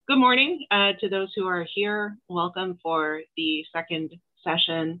Good morning to those who are here. Welcome for the second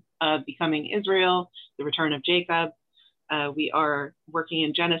session of Becoming Israel, the return of Jacob. We are working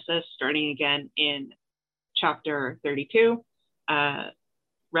in Genesis, starting again in chapter 32.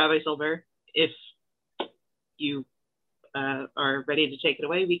 Rabbi Silber, if you are ready to take it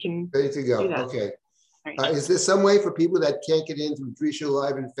away, we can ready to go. Do that. Okay. Right. Is there some way for people that can't get in through Drisha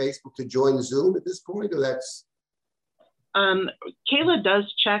Live and Facebook to join Zoom at this point, or that's? Kayla does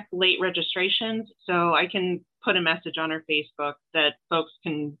check late registrations, so I can put a message on her Facebook that folks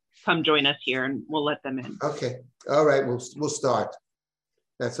can come join us here, and we'll let them in. Okay. All right. We'll start.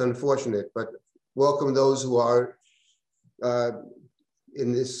 That's unfortunate, but welcome those who are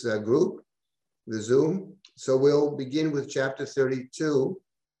in this group, the Zoom. So we'll begin with chapter 32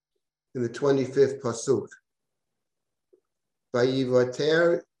 in the 25th pasuk.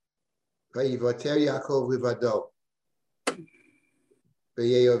 Vayivater Yaakov livado.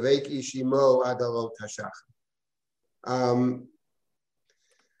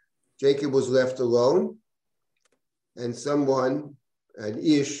 Jacob was left alone, and someone, an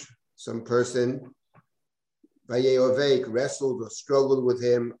ish, some person, wrestled or struggled with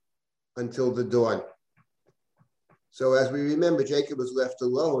him until the dawn. So as we remember, Jacob was left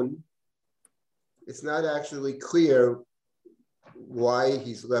alone. It's not actually clear why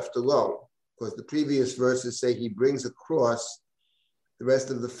he's left alone, because the previous verses say he brings across the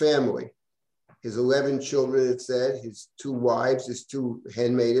rest of the family. His 11 children, it said, his 2 wives, his 2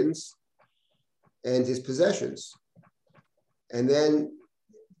 handmaidens, and his possessions. And then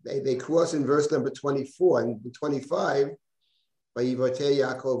they cross in verse number 24 and 25, Vayivater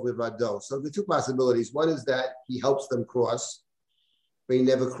Yaakov livado. So the 2 possibilities. One is that he helps them cross, but he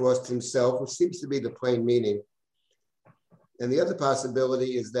never crossed himself, which seems to be the plain meaning. And the other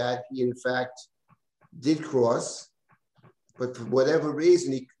possibility is that he, in fact, did cross, but for whatever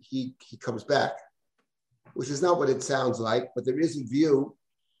reason, he comes back, which is not what it sounds like, but there is a view.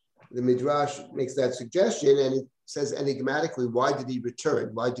 The Midrash makes that suggestion, and it says enigmatically, why did he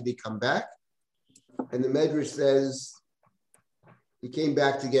return? Why did he come back? And the Midrash says he came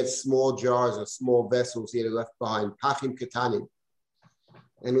back to get small jars or small vessels he had left behind, pachim katanim.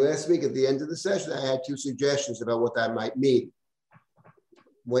 And last week at the end of the session, I had 2 suggestions about what that might mean.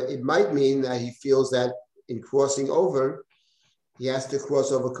 What it might mean that he feels that in crossing over, he has to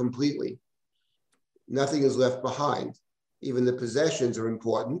cross over completely. Nothing is left behind. Even the possessions are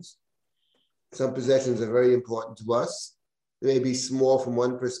important. Some possessions are very important to us. They may be small from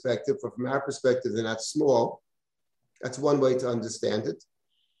one perspective, but from our perspective, they're not small. That's one way to understand it.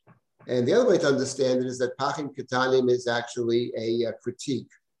 And the other way to understand it is that Pachim Katanim is actually a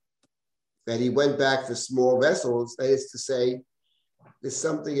critique. That he went back for small vessels, that is to say, there's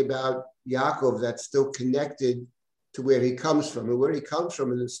something about Yaakov that's still connected to where he comes from. And where he comes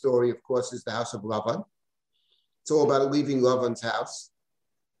from in the story, of course, is the house of Lavan. It's all about leaving Lavan's house,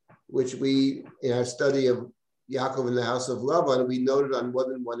 which we, in our study of Yaakov in the house of Lavan, we noted on more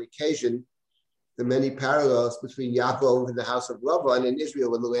than one occasion the many parallels between Yaakov in the house of Lavan and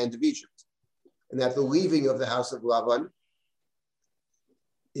Israel in the land of Egypt. And that the leaving of the house of Lavan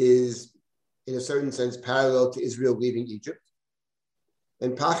is, in a certain sense, parallel to Israel leaving Egypt.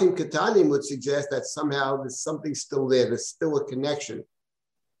 And Pachim Katanim would suggest that somehow there's something still there. There's still a connection,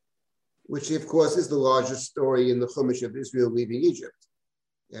 which of course is the largest story in the Chumash of Israel leaving Egypt.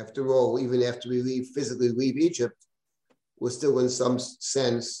 After all, even after we physically leave Egypt, we're still in some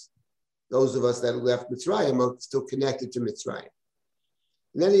sense, those of us that left Mitzrayim are still connected to Mitzrayim.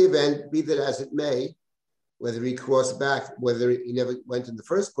 In any event, be that as it may, whether he crossed back, whether he never went in the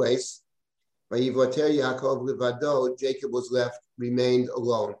first place, Vayivater Yaakov livado, Jacob was left, remained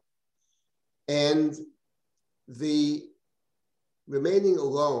alone. And the remaining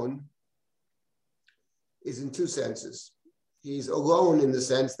alone is in 2 senses. He's alone in the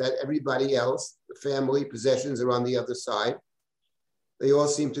sense that everybody else, the family, possessions are on the other side. They all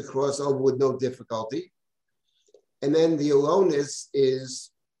seem to cross over with no difficulty. And then the aloneness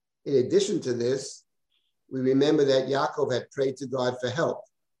is, in addition to this, we remember that Yaakov had prayed to God for help.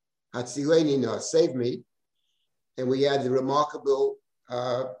 Hatzileni na, save me. And we had the remarkable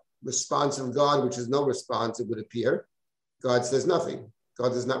response of God, which is no response, it would appear. God says nothing.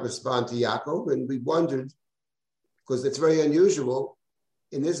 God does not respond to Yaakov. And we wondered, because it's very unusual,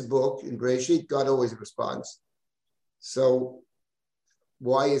 in this book, in Bereshit, God always responds. So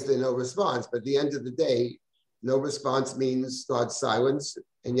why is there no response? But at the end of the day, no response means God's silence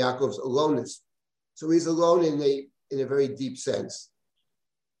and Yaakov's aloneness. So he's alone in a very deep sense.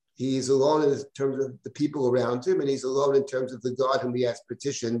 He's alone in terms of the people around him, and he's alone in terms of the God whom he has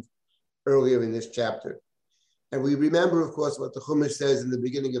petitioned earlier in this chapter. And we remember, of course, what the Chumash says in the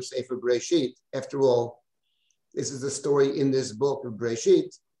beginning of Sefer Breshit. After all, this is the story in this book of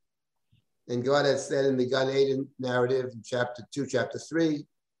Breshit. And God had said in the Gan Eden narrative in chapter 2, chapter 3,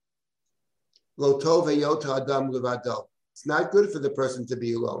 Lo tov heyot adam levado. It's not good for the person to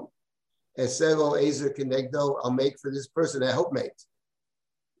be alone. Esero ezer kenegdo, I'll make for this person a helpmate.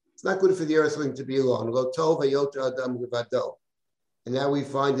 It's not good for the earthling to be alone. Lo tov heyot adam levado. And now we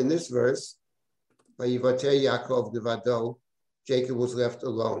find in this verse, Vayivater Yaakov levado, Jacob was left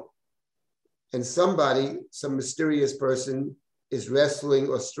alone. And somebody, some mysterious person, is wrestling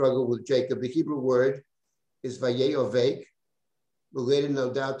or struggling with Jacob. The Hebrew word is Vayeovek, related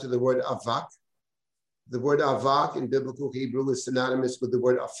no doubt to the word avak. The word avak in biblical Hebrew is synonymous with the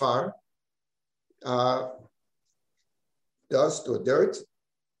word afar, dust or dirt.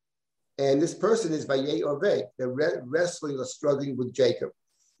 And this person is Vayeovek. They're wrestling or struggling with Jacob.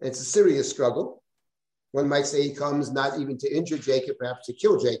 And it's a serious struggle. One might say he comes not even to injure Jacob, perhaps to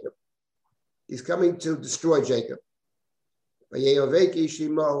kill Jacob. He's coming to destroy Jacob.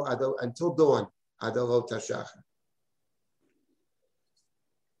 Until dawn.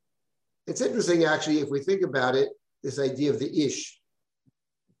 It's interesting, actually, if we think about it, this idea of the Ish.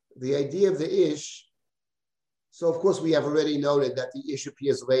 The idea of the Ish, so of course we have already noted that the Ish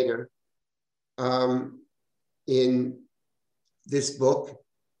appears later in this book.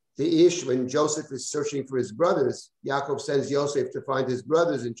 The Ish, when Joseph is searching for his brothers, Yaakov sends Joseph to find his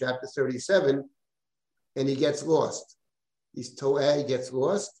brothers in chapter 37, and he gets lost. He's toeh, he gets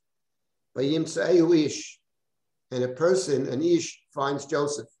lost. Vayimtze'ehu Ish, and a person, an Ish, finds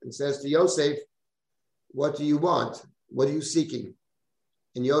Joseph and says to Joseph, what do you want? What are you seeking?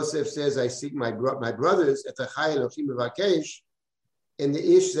 And Joseph says, I seek my brothers at the Chai Elohim Mevakesh. And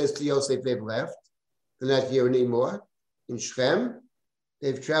the Ish says to Joseph, they've left. They're not here anymore. In Shechem,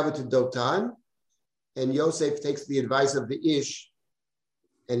 they've traveled to Dotan. And Joseph takes the advice of the Ish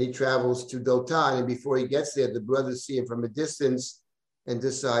and he travels to Dotan. And before he gets there, the brothers see him from a distance and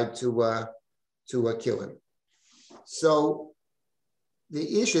decide to kill him. So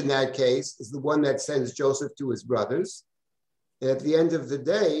the Ish in that case is the one that sends Joseph to his brothers. And at the end of the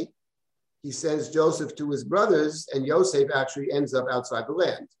day, he sends Joseph to his brothers, and Joseph actually ends up outside the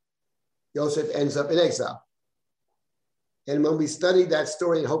land. Joseph ends up in exile. And when we study that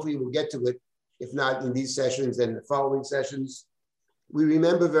story, and hopefully we'll get to it, if not in these sessions and the following sessions, we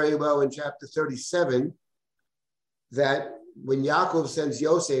remember very well in chapter 37 that when Yaakov sends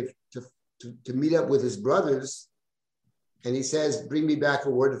Joseph to meet up with his brothers, and he says, bring me back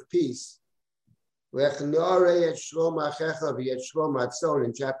a word of peace. In chapter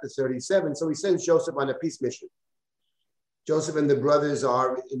 37, so he sends Joseph on a peace mission. Joseph and the brothers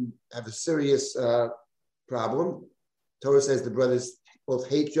have a serious problem. Torah says the brothers both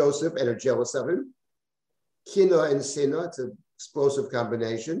hate Joseph and are jealous of him. Kina and Sina, it's an explosive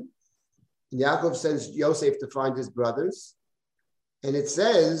combination. And Yaakov sends Joseph to find his brothers. And it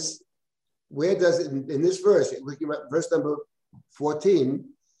says, where does it, in this verse, looking at verse number 14,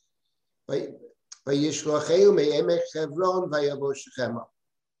 and he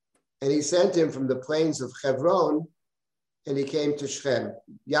sent him from the plains of Hebron, and he came to Shechem.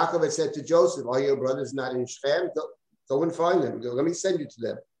 Yaakov had said to Joseph, are your brothers not in Shechem? Go and find them. Let me send you to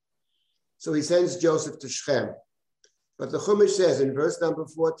them. So he sends Joseph to Shechem. But the Chumash says in verse number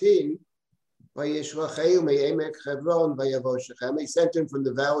 14, he sent him from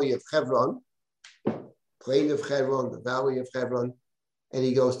the valley of Hebron, plain of Hebron, the valley of Hebron, and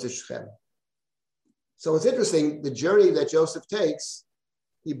he goes to Shechem. So it's interesting, the journey that Joseph takes,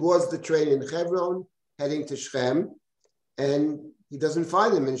 he boards the train in Hebron, heading to Shechem, and he doesn't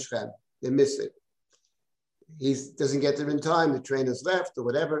find them in Shechem. They miss it. He doesn't get there in time, the train has left or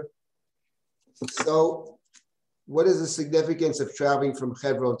whatever. So what is the significance of traveling from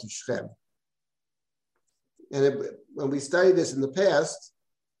Hebron to Shechem? And when we studied this in the past,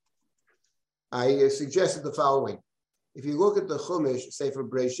 I suggested the following. If you look at the Chumash, Sefer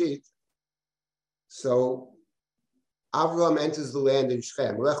Breshit, so Avraham enters the land in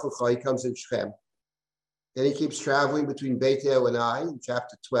Shechem. Lech Lecha, he comes in Shechem. Then he keeps traveling between Beit El and Ai in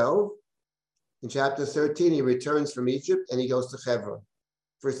chapter 12. In chapter 13, he returns from Egypt and he goes to Hebron.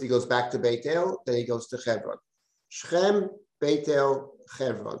 First, he goes back to Beit El, then he goes to Hebron. Shechem, Beit El,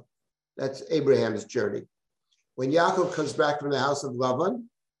 Hebron. That's Abraham's journey. When Yaakov comes back from the house of Laban,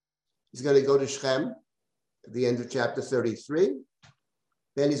 he's going to go to Shechem at the end of chapter 33.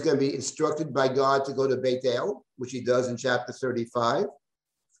 Then he's going to be instructed by God to go to Beit El, which he does in chapter 35.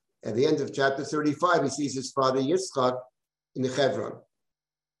 At the end of chapter 35, he sees his father Yitzchak in Hebron.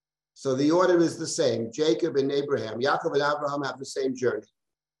 So the order is the same. Jacob and Abraham, Yaakov and Abraham have the same journey.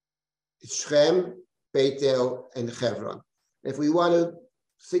 It's Shechem, Beit El, and Hebron. If we want to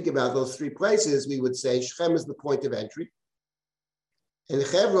think about those three places, we would say Shechem is the point of entry, and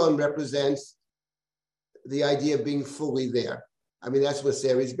Hebron represents the idea of being fully there. I mean, that's where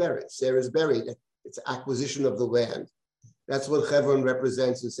Sarah is buried. Sarah is buried. It's acquisition of the land. That's what Hebron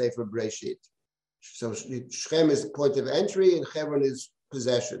represents in Sefer Bereshit. So Shechem is point of entry, and Hebron is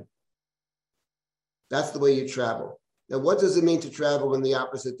possession. That's the way you travel. Now, what does it mean to travel in the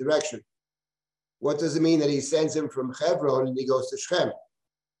opposite direction? What does it mean that he sends him from Hebron and he goes to Shechem?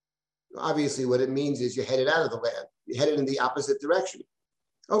 Obviously, what it means is you're headed out of the land. You're headed in the opposite direction.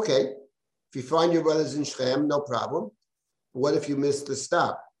 Okay, if you find your brothers in Shechem, no problem. What if you miss the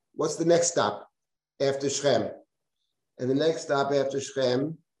stop? What's the next stop after Shechem? And the next stop after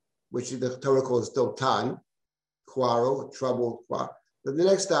Shechem, which the Torah calls Dotan, quarrel, trouble, quarrel. But the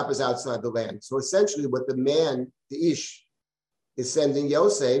next stop is outside the land. So essentially what the man, the Ish, is sending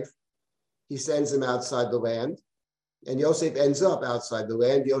Yosef, he sends him outside the land. And Yosef ends up outside the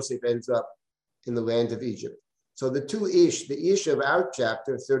land. Yosef ends up in the land of Egypt. So the two Ish, the Ish of our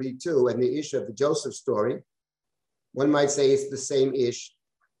chapter 32 and the Ish of the Joseph story, one might say it's the same Ish.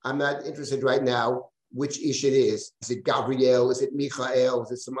 I'm not interested right now which Ish it is. Is it Gabriel? Is it Michael?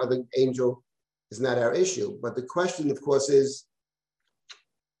 Is it some other angel? It's not our issue. But the question, of course, is,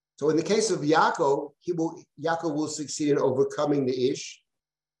 so in the case of Yaakov, Yaakov will succeed in overcoming the Ish,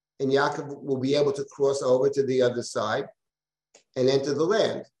 and Yaakov will be able to cross over to the other side and enter the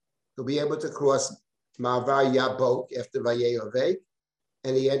land. He'll be able to cross Ma'avar Yabok after Vayeyovek,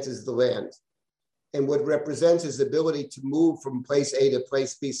 and he enters the land. And what represents his ability to move from place A to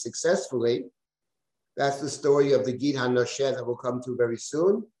place B successfully, that's the story of the Gid HaNosheh that we'll come to very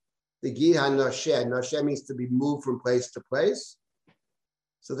soon. The Gid HaNosheh, Nosheh means to be moved from place to place.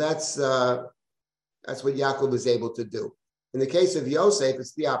 So that's what Yaakov is able to do. In the case of Yosef,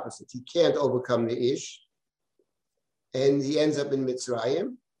 it's the opposite. He can't overcome the Ish, and he ends up in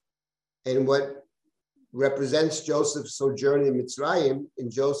Mitzrayim. And what represents Joseph's sojourn in Mitzrayim, in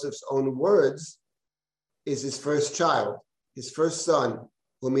Joseph's own words, is his first child, his first son,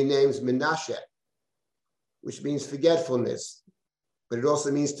 whom he names Menashe, which means forgetfulness, but it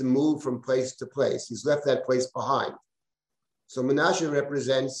also means to move from place to place. He's left that place behind. So Menashe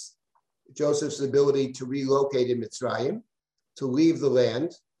represents Joseph's ability to relocate in Mitzrayim, to leave the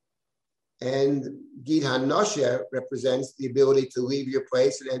land, and Gid HaNosheh represents the ability to leave your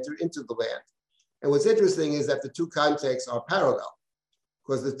place and enter into the land. And what's interesting is that the two contexts are parallel,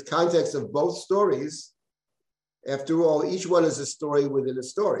 because the context of both stories, after all, each one is a story within a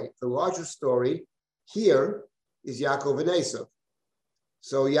story. The larger story here is Yaakov and Esav.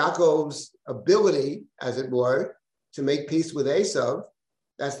 So Yaakov's ability, as it were, to make peace with Esav,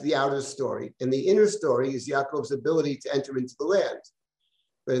 that's the outer story. And the inner story is Yaakov's ability to enter into the land.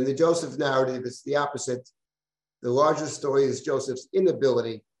 But in the Joseph narrative, it's the opposite. The larger story is Joseph's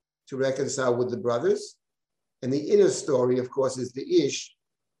inability to reconcile with the brothers. And the inner story, of course, is the Ish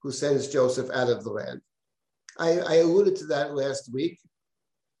who sends Joseph out of the land. I alluded to that last week.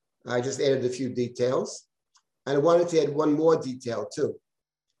 I just added a few details. And I wanted to add one more detail too.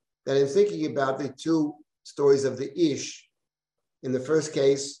 That in thinking about the two stories of the Ish, in the first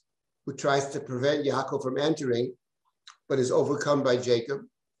case, who tries to prevent Yaakov from entering, but is overcome by Jacob.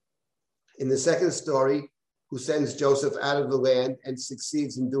 In the second story, who sends Joseph out of the land and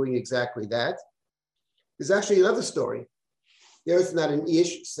succeeds in doing exactly that. There's actually another story. There it's not an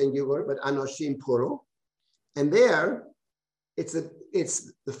Ish singular, but Anoshim plural. And there, it's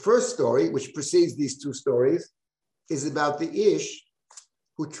the first story, which precedes these two stories, is about the Ish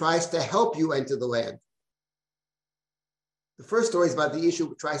who tries to help you enter the land. The first story is about the Ish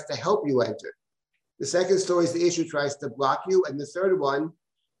who tries to help you enter. The second story is the Ish who tries to block you. And the third one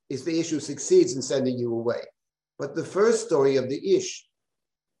is the Ish who succeeds in sending you away. But the first story of the Ish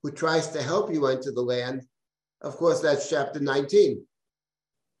who tries to help you enter the land, of course, that's chapter 19.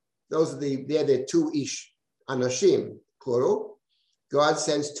 Those are the two Ish, Anoshim, plural. God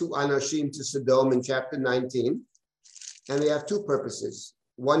sends two Anoshim to Sodom in chapter 19, and they have two purposes.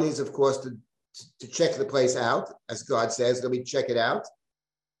 One is, of course, to check the place out, as God says, let me check it out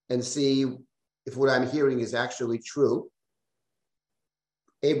and see if what I'm hearing is actually true.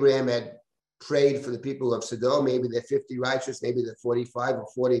 Abraham had prayed for the people of Sodom, maybe they're 50 righteous, maybe they're 45 or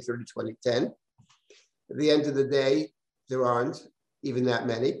 40, 30, 20, 10. At the end of the day, there aren't even that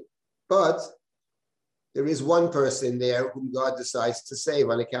many, but there is one person there whom God decides to save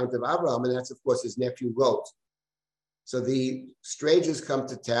on account of Abraham, and that's, of course, his nephew Lot. So the strangers come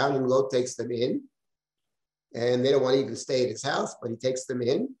to town, and Lot takes them in, and they don't want to even stay at his house, but he takes them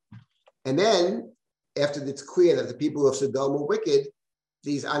in. And then, after it's clear that the people of Sodom are wicked,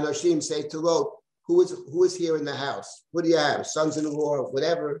 these Anoshim say to Lot, who is here in the house? What do you have? Sons-in-law,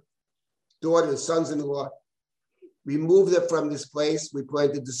 whatever, daughters, sons-in-law. Remove them from this place. We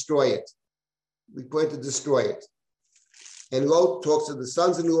plan to destroy it. We plan to destroy it. And Lot talks to the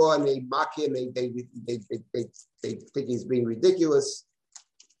sons-in-law, and they mock him. They think he's being ridiculous.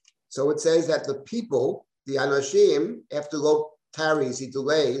 So it says that the people, the Anashim, after Lot tarries, he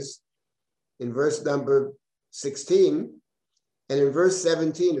delays, in verse number 16, and in verse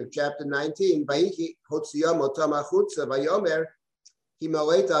 17 of chapter 19, Vayiki hotziyam otam achutza vayomer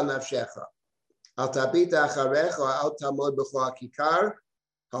himaleta nafshecha al tabita acharecha al tamod b'chol hakikar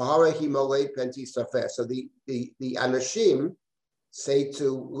hahara himalet penti safeh. So the Anashim say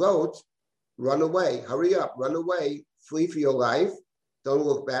to Lot, run away, hurry up, run away, flee for your life, don't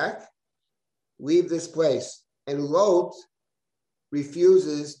look back, leave this place. And Lot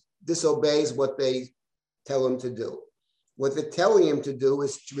refuses, disobeys what they tell him to do. What they're telling him to do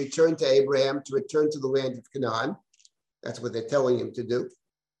is to return to Abraham, to return to the land of Canaan. That's what they're telling him to do.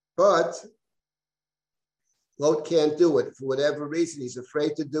 But Lot can't do it for whatever reason. He's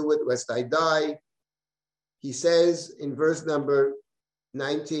afraid to do it, lest I die. He says in verse number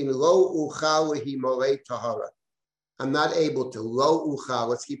 19, Lo uchal himolei tahara. I'm not able to. Lo uchal,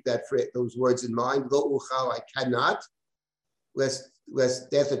 let's keep those words in mind. Lo uchal, I cannot. Lest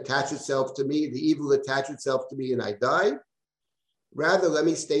death attach itself to me, the evil attach itself to me and I die. Rather, let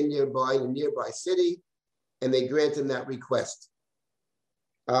me stay nearby in a nearby city, and they grant him that request.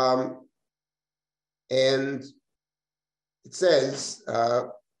 And it says,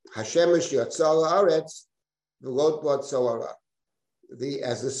 Hashemesh yatzal haaretz v'lot bot soara.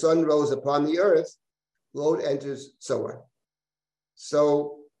 As the sun rose upon the earth, Lot enters Zoar.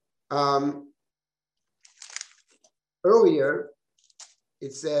 So earlier,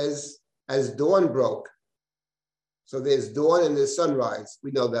 it says, as dawn broke. So there's dawn and there's sunrise.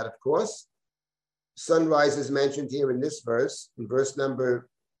 We know that, of course. Sunrise is mentioned here in this verse, in verse number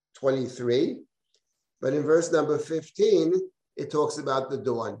 23. But in verse number 15, it talks about the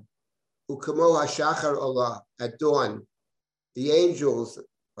dawn. Ukamo hashachar Allah, at dawn, the angels,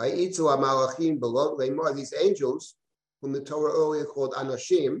 these angels, whom the Torah earlier called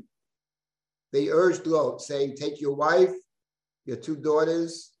Anashim, they urged Lot, saying, take your wife, your two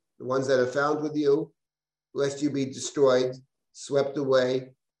daughters, the ones that are found with you, lest you be destroyed, swept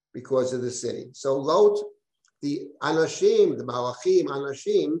away because of the city. So Lot, the Anashim, the Malachim,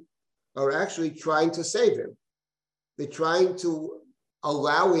 Anashim, are actually trying to save him. They're trying to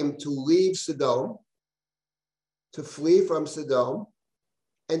allow him to leave Sodom, to flee from Sodom,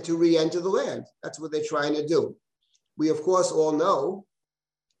 and to re-enter the land. That's what they're trying to do. We, of course, all know,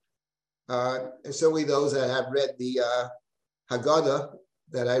 and certainly those that have read the Haggadah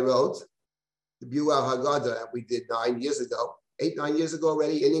that I wrote, the Bual Haggadah that we did 9 years ago, 9 years ago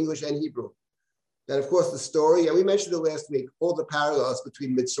already, in English and Hebrew. That, of course, the story, and we mentioned it last week, all the parallels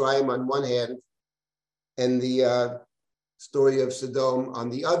between Mitzrayim on one hand and the story of Sodom on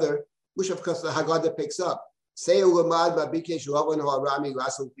the other, which, of course, the Haggadah picks up.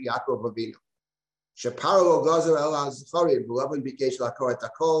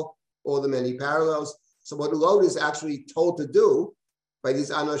 All the many parallels. So what Lot is actually told to do by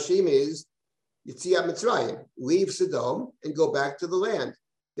these Anashim is Yetziat Mitzrayim, leave Sodom and go back to the land.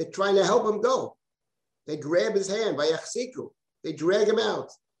 They're trying to help him go. They grab his hand, vayachziku. They drag him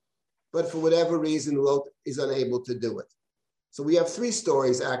out. But for whatever reason, Lot is unable to do it. So we have three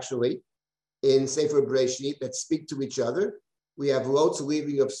stories actually in Sefer Bereshit that speak to each other. We have Lot's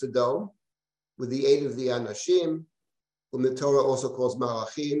leaving of Sodom with the aid of the Anashim, whom the Torah also calls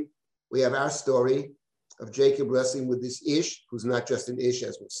Malachim. We have our story of Jacob wrestling with this Ish, who's not just an Ish,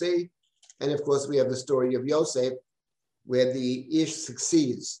 as we'll see. And of course, we have the story of Yosef, where the Ish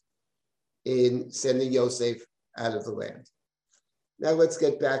succeeds in sending Yosef out of the land. Now let's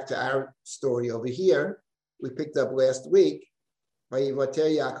get back to our story over here. We picked up last week, Vayivater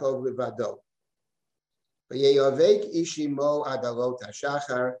Yaakov Rivado. Vayeyavek Ishimo ad alot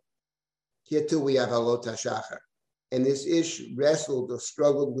hashachar. Here too we have alot hashachar. And this Ish wrestled or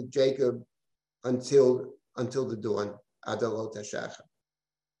struggled with Jacob until the dawn, ad alot hashachar.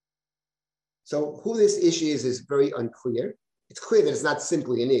 So who this Ish is very unclear. It's clear that it's not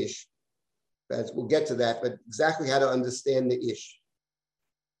simply an Ish. But we'll get to that, but exactly how to understand the Ish.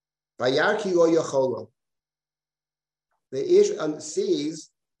 Vayar ki lo yacholo. The Ish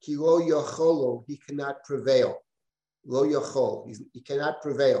sees ki lo yacholo, he cannot prevail. Lo yachol, he cannot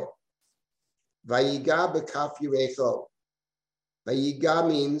prevail. Vayiga bekaf yirecho. Vayiga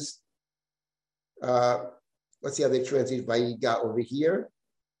means, let's see how they translate Vayiga over here.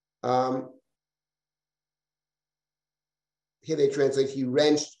 Here they translate, he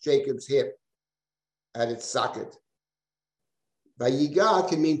wrenched Jacob's hip. at its socket. Vayiga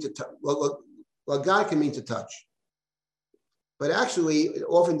can mean to touch. Well, God can mean to touch. But actually, it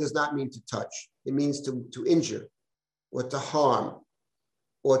often does not mean to touch. It means to injure or to harm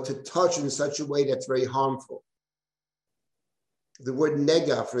or to touch in such a way that's very harmful. The word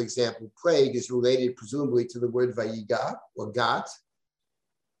nega, for example, plague, is related presumably to the word vayiga or gat.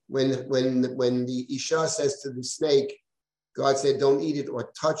 When the Isha says to the snake, God said, don't eat it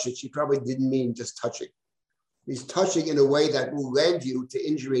or touch it, she probably didn't mean just touching. He's touching in a way that will lend you to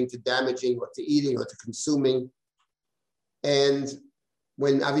injuring, to damaging, or to eating, or to consuming. And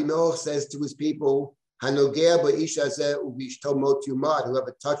when Avimelech says to his people, whoever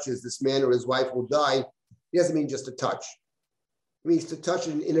touches this man or his wife will die, he doesn't mean just to touch. It means to touch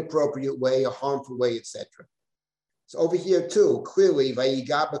in an inappropriate way, a harmful way, etc. So over here too, clearly, it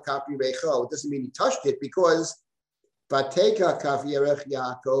doesn't mean he touched it because he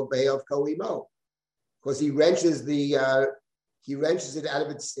wrenches it out of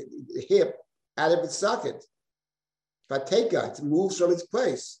its hip, out of its socket. It moves from its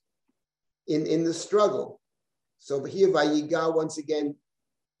place in the struggle. So here, vayiga once again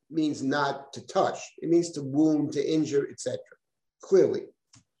means not to touch. It means to wound, to injure, etc. Clearly.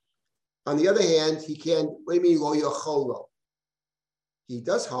 On the other hand, he can't. What do you mean lo yacholo? He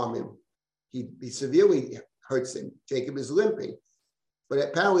does harm him. He severely hurts him. Jacob is limping, but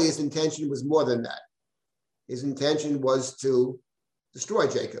apparently his intention was more than that. His intention was to destroy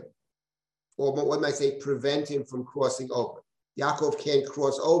Jacob, or what might say, prevent him from crossing over. Yaakov can't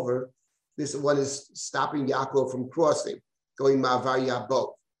cross over. This one is stopping Yaakov from crossing, going Ma'avar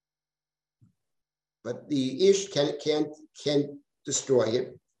Yabok. But the Ish can't destroy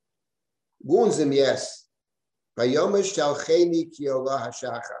him. Wounds him, yes. And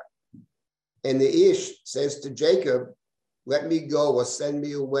the Ish says to Jacob, let me go or send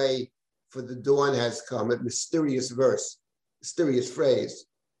me away, for the dawn has come. A mysterious verse, mysterious phrase.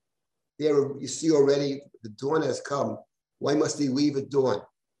 There you see already, the dawn has come. Why must he leave at dawn? It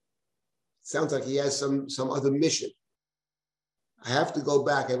sounds like he has some other mission. I have to go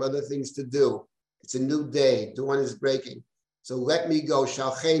back. I have other things to do. It's a new day. Dawn is breaking. So let me go.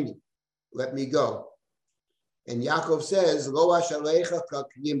 Shalcheni. Let me go. And Yaakov says, Lo ashalecha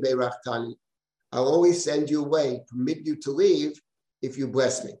kakrim beirachtani. I'll always send you away, permit you to leave if you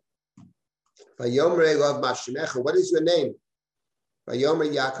bless me. Vayomre lov mashemecha. What is your name? Vayomer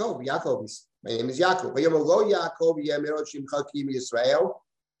Yaakov. My name is Yaakov. Vayomer lo Yaakov yemerot shimcha kim Yisrael.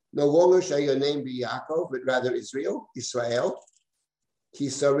 No longer shall your name be Yaakov, but rather Israel. Ki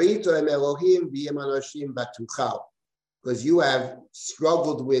sarito em Elohim v'yem anoshim batuchal. Because you have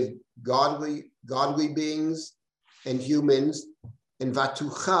struggled with godly beings and humans, and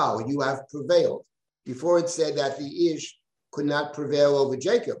vatuchal, you have prevailed. Before it said that the Ish could not prevail over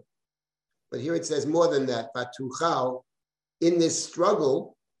Jacob. But here it says more than that, vatuchal, in this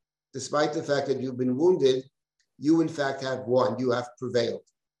struggle, despite the fact that you've been wounded, you in fact have won, you have prevailed.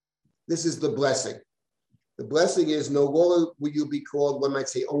 This is the blessing. The blessing is no longer will you be called, one might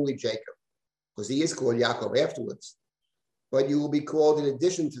say, only Jacob, because he is called Yaakov afterwards. But you will be called, in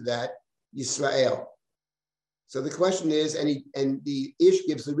addition to that, Yisrael. So the question is, and the Ish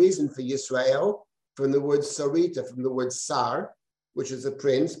gives the reason for Yisrael from the word Sarita, from the word Sar, which is a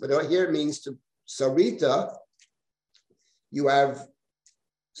prince, but here it means to Sarita, you have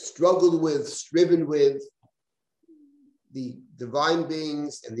struggled with, striven with the divine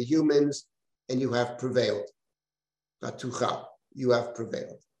beings and the humans, and you have prevailed. Batucha, you have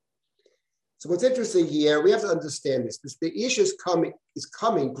prevailed. So what's interesting here, we have to understand this. The Ish is coming,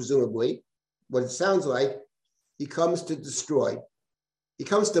 presumably, what it sounds like, he comes to destroy. He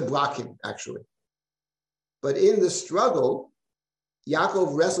comes to block him, actually. But in the struggle,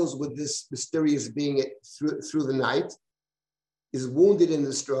 Yaakov wrestles with this mysterious being through the night, is wounded in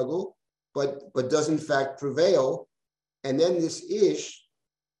the struggle, but does in fact prevail. And then this Ish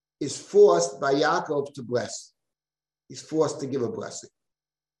is forced by Yaakov to bless. He's forced to give a blessing.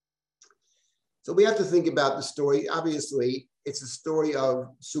 So we have to think about the story. Obviously, it's a story of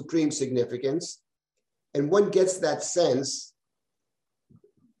supreme significance. And one gets that sense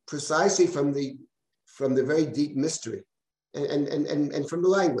precisely from the very deep mystery and from the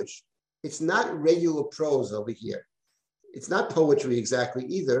language. It's not regular prose over here. It's not poetry exactly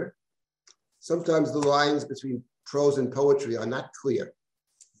either. Sometimes the lines between prose and poetry are not clear.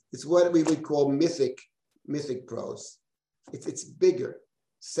 It's what we would call mythic prose. It's bigger.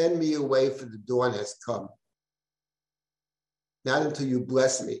 Send me away, for the dawn has come. Not until you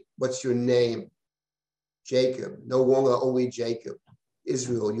bless me. What's your name? Jacob. No longer only Jacob.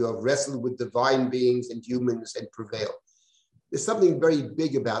 Israel, you have wrestled with divine beings and humans and prevailed. There's something very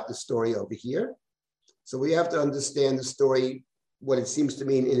big about the story over here. So we have to understand the story, what it seems to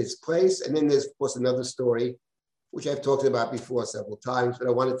mean in its place. And then there's, of course, another story, which I've talked about before several times, but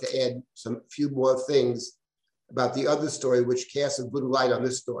I wanted to add some few more things about the other story, which casts a good light on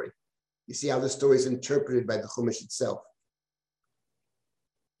this story. You see how the story is interpreted by the Chumash itself.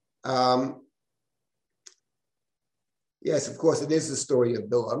 Yes, of course, it is the story of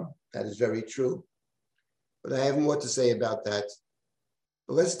Bilam. That is very true. But I have more to say about that.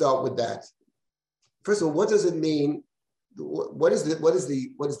 But let's start with that. First of all, what does it mean? What is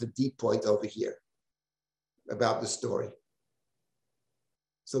the deep point over here about the story?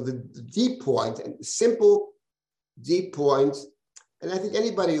 So the deep point, and the simple deep point, and I think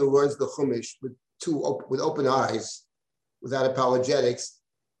anybody who learns the Chumash with open eyes, without apologetics,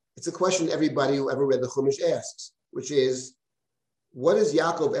 it's a question everybody who ever read the Chumash asks, which is, what has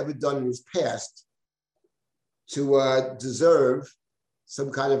Yaakov ever done in his past to deserve some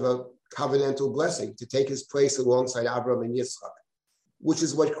kind of a covenantal blessing, to take his place alongside Abraham and Yitzchak, which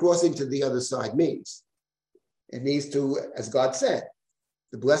is what crossing to the other side means. It means to, as God said,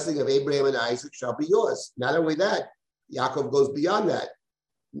 the blessing of Abraham and Isaac shall be yours. Not only that, Yaakov goes beyond that.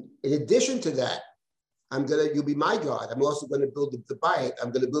 In addition to that, you'll be my God. I'm also going to build the bayit.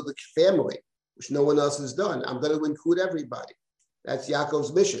 I'm going to build a family, which no one else has done. I'm going to include everybody. That's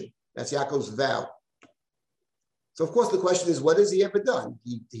Yaakov's mission. That's Yaakov's vow. So of course the question is, what has he ever done?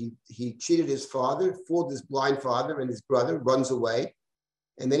 He cheated his father, fooled his blind father and his brother, runs away,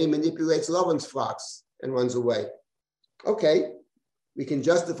 and then he manipulates Lavan's flocks and runs away. Okay, we can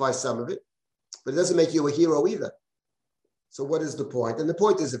justify some of it, but it doesn't make you a hero either. So what is the point? And the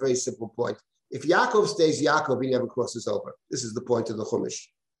point is a very simple point. If Yaakov stays Yaakov, he never crosses over. This is the point of the Chumash.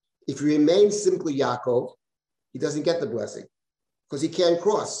 If he remains simply Yaakov, he doesn't get the blessing because he can't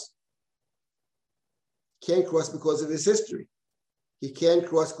cross. Can't cross because of his history. He can't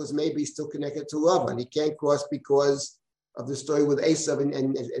cross because maybe he's still connected to Lavan. He can't cross because of the story with Esav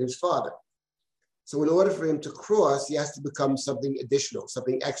and his father. So in order for him to cross, he has to become something additional,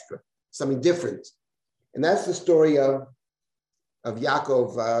 something extra, something different. And that's the story of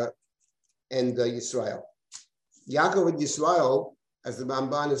Yaakov and Yisrael. Yaakov and Yisrael, as the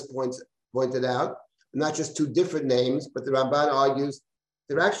Ramban has pointed out, are not just two different names, but the Ramban argues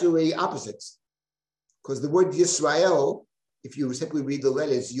they're actually opposites. Because the word Yisrael, if you simply read the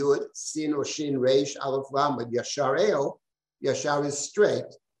letters Yud, Sin or Shin, Reish, Aleph, Lamed, Yashar El, Yashar is straight,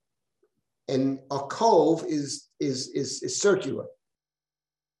 and a kov is circular.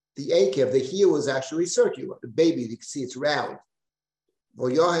 The akev, the heel is actually circular. The baby, you can see it's round.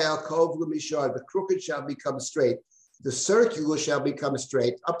 The crooked shall become straight. The circular shall become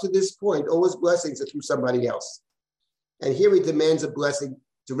straight. Up to this point, all his blessings are through somebody else. And here he demands a blessing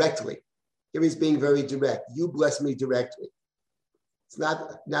directly. Here he's being very direct. You bless me directly. It's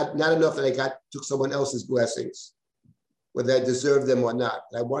not enough that I took someone else's blessings, whether I deserve them or not.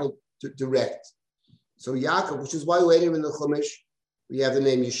 I wanted to direct. So Yaakov, which is why later in the Chumash, we have the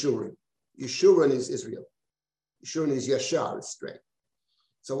name Yeshurun. Yeshurun is Israel. Yeshurun is Yashar, it's straight.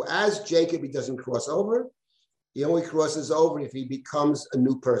 So as Jacob, he doesn't cross over. He only crosses over if he becomes a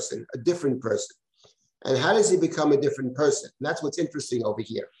new person, a different person. And how does he become a different person? And that's what's interesting over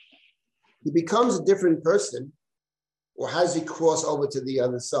here. He becomes a different person, or how does he cross over to the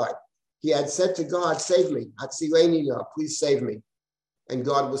other side? He had said to God, save me, Hatzileni, please save me. And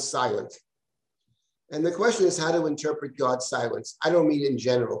God was silent. And the question is how to interpret God's silence. I don't mean in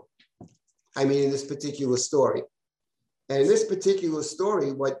general. I mean in this particular story. And in this particular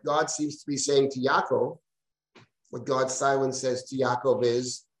story, what God seems to be saying to Yaakov, what God's silence says to Yaakov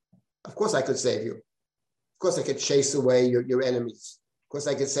is, of course I could save you. Of course I could chase away your enemies. Of course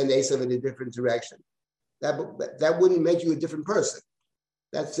I could send Esav in a different direction. That wouldn't make you a different person.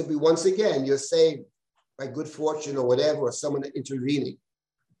 That's simply, once again, you're saved by good fortune or whatever, or someone intervening.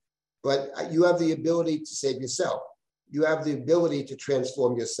 But you have the ability to save yourself. You have the ability to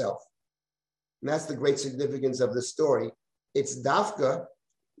transform yourself. And that's the great significance of the story. It's dafka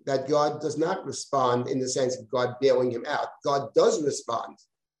that God does not respond in the sense of God bailing him out. God does respond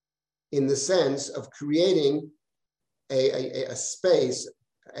in the sense of creating a space,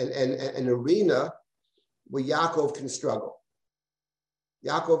 an arena where Yaakov can struggle.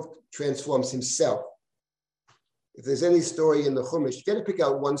 Yaakov transforms himself. If there's any story in the Chumash, you got to pick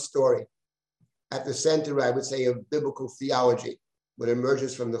out one story at the center, I would say, of biblical theology, what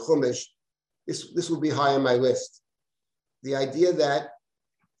emerges from the Chumash. This will be high on my list. The idea that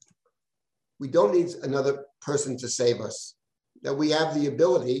we don't need another person to save us, that we have the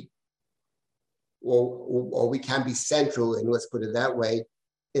ability, or we can be central, and let's put it that way,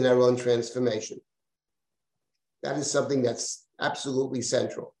 in our own transformation. That is something that's absolutely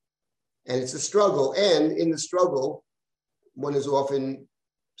central. And it's a struggle. And in the struggle, one is often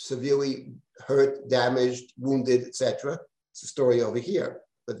severely hurt, damaged, wounded, etc. It's a story over here.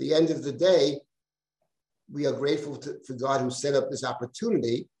 But at the end of the day, we are grateful for God who set up this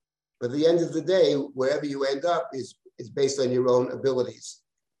opportunity. But at the end of the day, wherever you end up is based on your own abilities.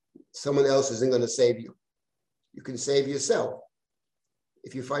 Someone else isn't going to save you. You can save yourself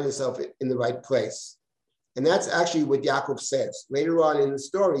if you find yourself in the right place. And that's actually what Yaakov says. Later on in the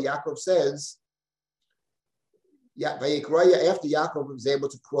story, Yaakov says, after Yaakov was able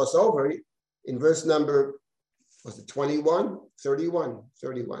to cross over, in verse number, was it 21? 31,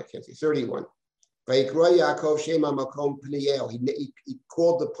 I can't say, 31. Vayikra Yaakov Shema Makom Pniel. He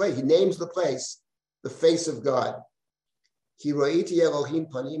called the place, he names the place, the face of God. Ki ra'iti Elohim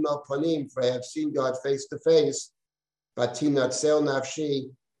panim al panim, for I have seen God face to face. Vatinatzel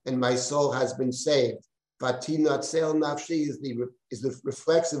nafshi, and my soul has been saved. Vatinatzel nafshi is the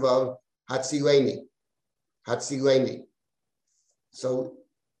reflexive of Hatzileni. So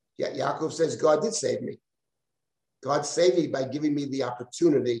Yaakov says, God did save me. God saved me by giving me the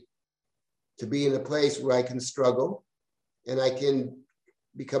opportunity to be in a place where I can struggle and I can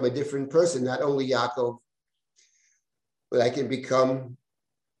become a different person, not only Yaakov, but I can become,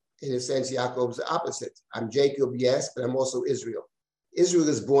 in a sense, Yaakov's opposite. I'm Jacob, yes, but I'm also Israel. Israel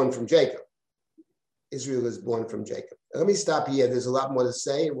is born from Jacob. Let me stop here. There's a lot more to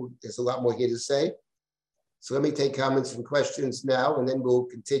say. There's a lot more here to say. So let me take comments and questions now, and then we'll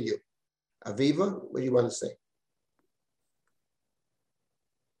continue. Aviva, what do you want to say?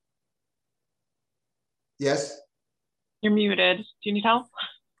 Yes? You're muted. Do you need help?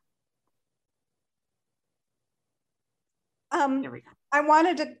 There we go. I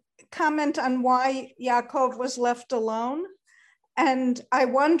wanted to comment on why Yaakov was left alone. And I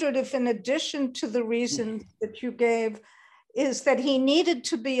wondered if, in addition to the reason that you gave, is that he needed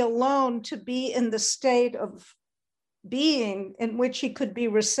to be alone to be in the state of being in which he could be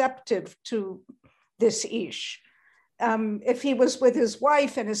receptive to this Ish. If he was with his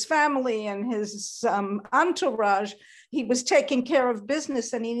wife and his family and his entourage, he was taking care of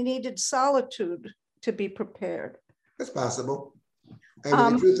business and he needed solitude to be prepared. That's possible.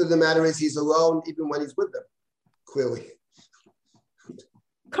 And the truth of the matter is he's alone even when he's with them, clearly.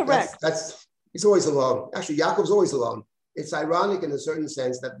 Correct. He's always alone. Actually, Yaakov's always alone. It's ironic in a certain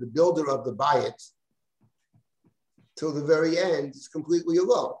sense that the builder of the Bayit, till the very end, is completely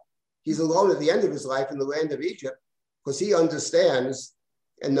alone. He's alone at the end of his life in the land of Egypt because he understands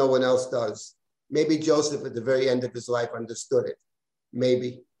and no one else does. Maybe Joseph at the very end of his life understood it,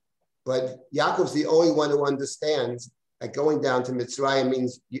 maybe. But Yaakov's the only one who understands that going down to Mitzrayim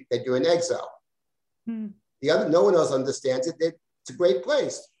means that you're in exile. No one else understands it. It's a great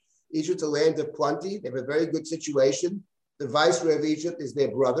place. Egypt's a land of plenty. They have a very good situation. The viceroy of Egypt is their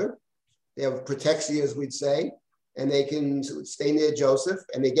brother. They have protection, as we'd say, and they can stay near Joseph,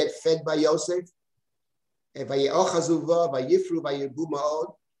 and they get fed by Yosef. And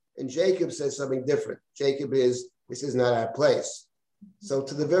Jacob says something different. Jacob is, this is not our place. So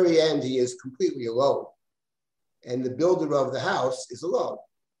to the very end, he is completely alone. And the builder of the house is alone.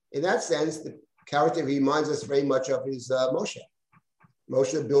 In that sense, the character reminds us very much of his Moshe.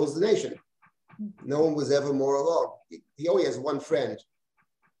 Moshe builds the nation. No one was ever more alone. He only has one friend.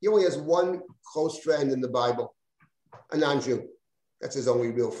 He only has one close friend in the Bible, a non-Jew. That's his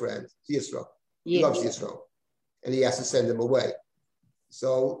only real friend, Yisro. He loves Yisro. And he has to send him away.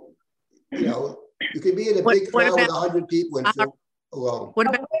 So, you can be in a big crowd with 100 people and feel alone. What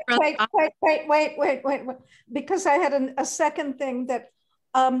about wait. Because I had a second thing that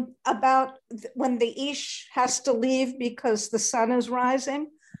about when the Ish has to leave because the sun is rising.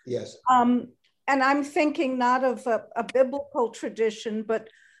 Yes. And I'm thinking not of a biblical tradition, but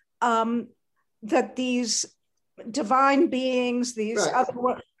that these divine beings, these other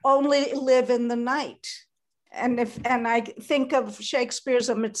only live in the night. And I think of Shakespeare's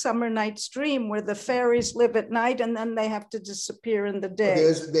A Midsummer Night's Dream, where the fairies live at night and then they have to disappear in the day.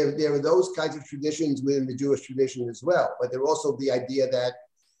 There are those kinds of traditions within the Jewish tradition as well, but there are also the idea that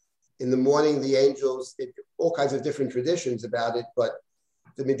in the morning the angels, all kinds of different traditions about it, but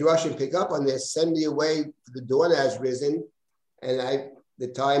the Midrashim pick up on this, send me away for the dawn has risen, and the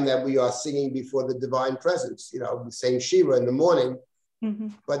time that we are singing before the divine presence, saying Shira in the morning. Mm-hmm.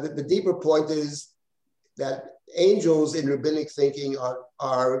 But the deeper point is that angels in rabbinic thinking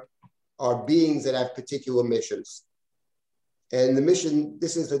are beings that have particular missions. And the mission,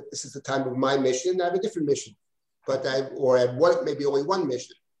 this is the time of my mission. I have a different mission, but I have maybe only one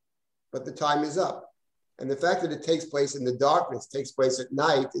mission, but the time is up. And the fact that it takes place in the darkness, takes place at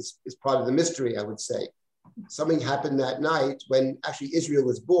night, is part of the mystery, I would say. something happened that night when actually Israel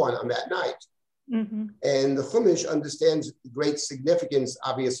was born on that night. Mm-hmm. And the Chumash understands the great significance,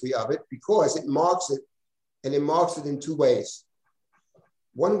 obviously, of it because it marks it, and it marks it in two ways.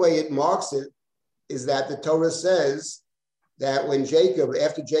 One way it marks it is that the Torah says that when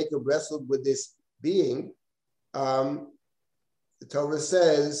after Jacob wrestled with this being, the Torah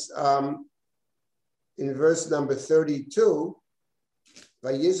says in verse number 32,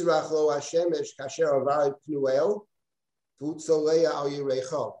 "Vayizrach lo hashemesh kasher avar pnuel, v'utzoleya al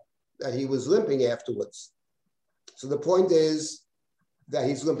yirecho," that he was limping afterwards. So the point is that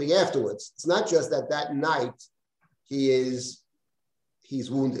he's limping afterwards. It's not just that night he's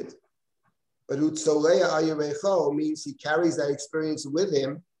wounded. But utzoleya al yirecho means he carries that experience with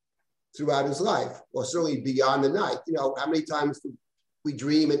him throughout his life, or certainly beyond the night. You know, how many times do we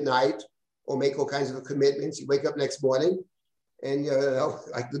dream at night or make all kinds of commitments? You wake up next morning and,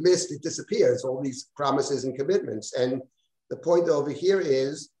 like the mist, it disappears, all these promises and commitments. And the point over here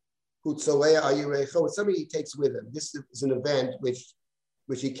is, Hutzoleya al yirecho, it's something he takes with him. This is an event which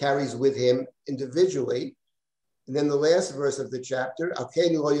he carries with him individually. And then the last verse of the chapter,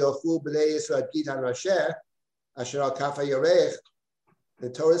 the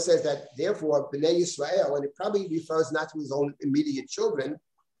Torah says that therefore Bnei Yisrael, and it probably refers not to his own immediate children,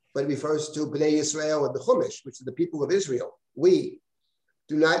 but it refers to Bnei Yisrael and the Chumash, which are the people of Israel. We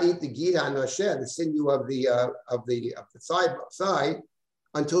do not eat the gida nasher, the sinew of the thigh,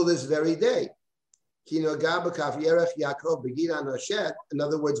 until this very day. In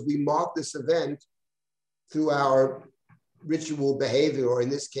other words, we mark this event through our ritual behavior, or in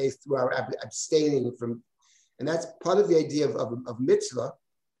this case, through our abstaining from. And that's part of the idea of mitzvah,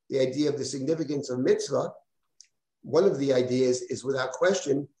 the idea of the significance of mitzvah. One of the ideas is, without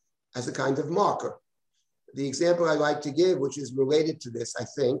question, as a kind of marker. The example I like to give, which is related to this, I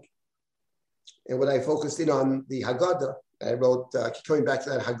think, and what I focused in on the Haggadah, I wrote, coming back to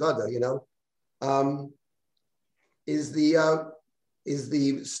that Haggadah, is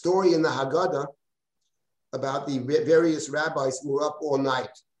the story in the Haggadah about the various rabbis who were up all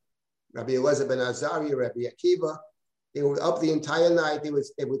night. Rabbi Eliezer ben Azariah, Rabbi Akiva, they were up the entire night. They were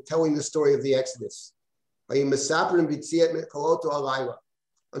telling the story of the Exodus.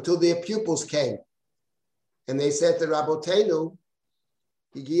 Until their pupils came. And they said to Rabotenu,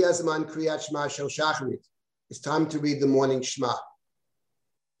 it's time to read the morning Shema.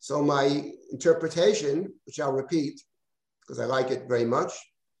 So my interpretation, which I'll repeat, because I like it very much,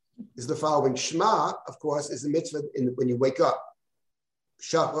 is the following. Shema, of course, is a mitzvah when you wake up.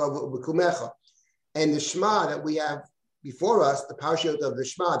 And the Shema that we have before us, the parsha of the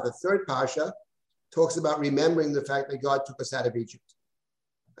Shema, the third parsha, talks about remembering the fact that God took us out of Egypt.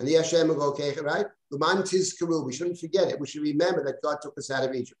 And the Hashem right? We shouldn't forget it. We should remember that God took us out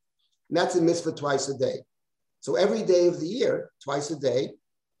of Egypt. And that's a mitzvah twice a day. So every day of the year, twice a day,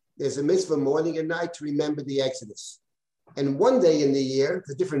 there's a mitzvah morning and night to remember the Exodus. And one day in the year, it's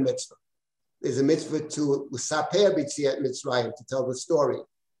a different mitzvah. There's a mitzvah to L'saper b'tziat Mitzrayim, to tell the story.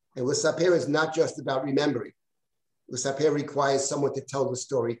 And L'saper is not just about remembering. L'saper requires someone to tell the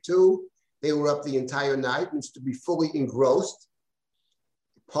story too. They were up the entire night, means to be fully engrossed.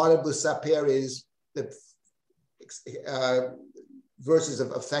 Part of L'saper is the verses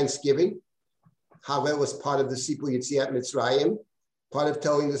of Thanksgiving. Havel was part of the Sipur Yetziat Mitzrayim, part of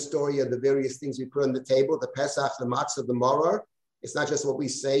telling the story of the various things we put on the table, the Pesach, the Matzah, the Maror. It's not just what we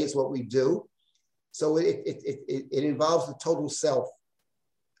say, it's what we do. So it involves the total self.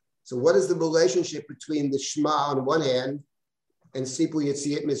 So what is the relationship between the Shema on one hand and Sipur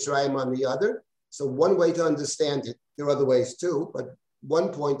Yetziat Mitzrayim on the other? So one way to understand it, there are other ways too, but one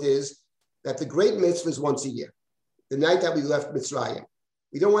point is that the great mitzvah is once a year, the night that we left Mitzrayim.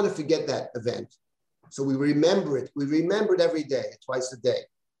 We don't want to forget that event. So we remember it. We remember it every day, twice a day.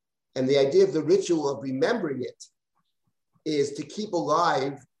 And the idea of the ritual of remembering it is to keep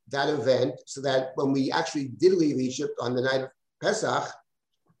alive that event so that when we actually did leave Egypt on the night of Pesach,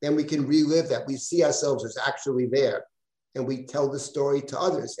 then we can relive that. We see ourselves as actually there. And we tell the story to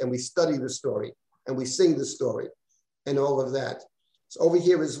others, and we study the story, and we sing the story, and all of that. So over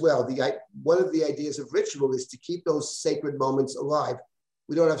here as well, one of the ideas of ritual is to keep those sacred moments alive.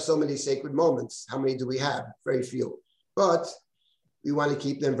 We don't have so many sacred moments. How many do we have? Very few. But we want to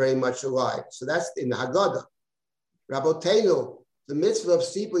keep them very much alive. So that's in the Haggadah. Rabotenu, the mitzvah of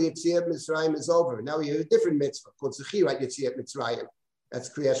Sipur Yetziat Mitzrayim is over. Now we have a different mitzvah called Zechirat Yetziat Mitzrayim. That's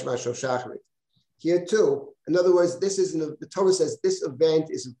Kriyat Shema Shel Shacharit. Here too, in other words, the Torah says this event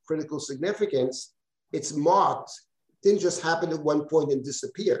is of critical significance. It's marked. It didn't just happen at one point and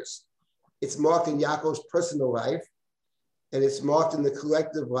disappears. It's marked in Yaakov's personal life, and it's marked in the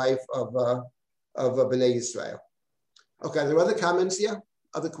collective life of of Bnei Yisrael. Okay, are there other comments here?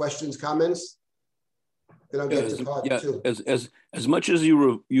 Other questions, comments? Then I'll get to part two. As much as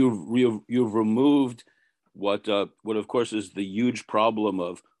you've removed what of course is the huge problem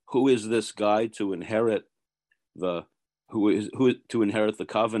of who is this guy to inherit the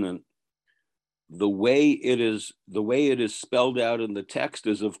covenant. The way it is spelled out in the text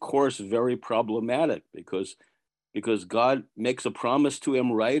is of course very problematic because God makes a promise to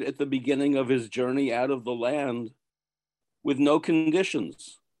him right at the beginning of his journey out of the land with no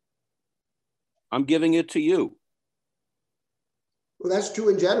conditions. I'm giving it to you. Well, that's true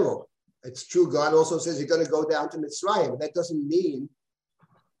in general. It's true. God also says you're going to go down to Mitzrayim. That doesn't mean,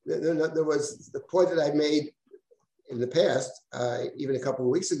 there was the point that I made in the past, even a couple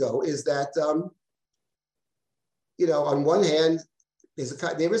of weeks ago, is that, on one hand,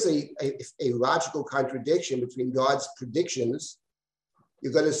 there is a logical contradiction between God's predictions.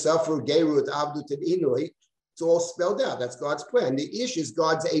 You're going to suffer Gerut, Avdut, and Inui. It's all spelled out. That's God's plan. The Ish is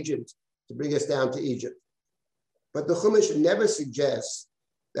God's agent to bring us down to Egypt. But the Chumash never suggests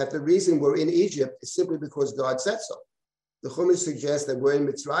that the reason we're in Egypt is simply because God said so. The Chumash suggests that we're in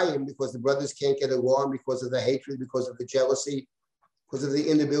Mitzrayim because the brothers can't get along, because of the hatred, because of the jealousy, because of the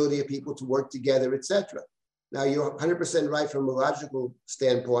inability of people to work together, etc. Now, you're 100% right from a logical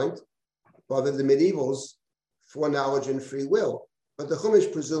standpoint, rather the medievals, foreknowledge and free will. But the Chumash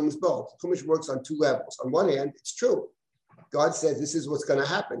presumes both. The Chumash works on two levels. On one hand, it's true. God says this is what's going to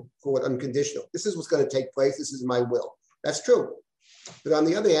happen, call it unconditional. This is what's going to take place. This is my will. That's true. But on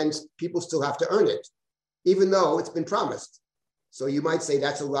the other hand, people still have to earn it, even though it's been promised. So you might say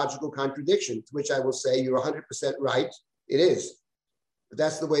that's a logical contradiction, to which I will say you're 100% right. It is. But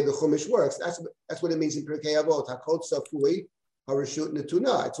that's the way the Chumash works. That's what it means in Pirkei Avot. Hakol tzafui, harashut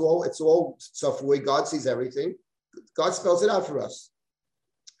netuna. It's all tzafui. God sees everything. God spells it out for us.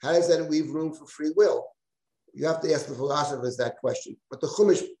 How does that leave room for free will? You have to ask the philosophers that question. But the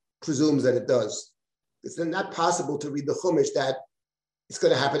Chumash presumes that it does. It's not possible to read the Chumash that it's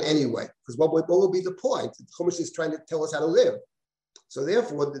going to happen anyway. Because what will be the point? The Chumash is trying to tell us how to live. So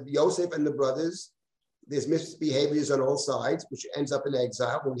therefore, the Yosef and the brothers, there's misbehaviors on all sides, which ends up in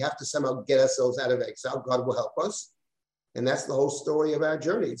exile. But we have to somehow get ourselves out of exile. God will help us. And that's the whole story of our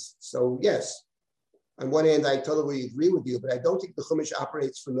journeys. So yes, on one hand, I totally agree with you, but I don't think the Chumash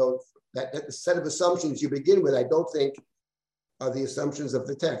operates from that set of assumptions you begin with. I don't think are the assumptions of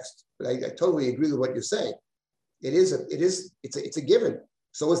the text. But I totally agree with what you're saying. It's a given.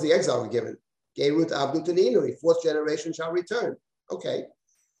 So is the exile a given. Gerut Avdut and Inui, fourth generation shall return. Okay,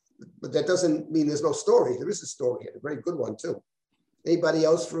 but that doesn't mean there's no story. There is a story here, a very good one too. Anybody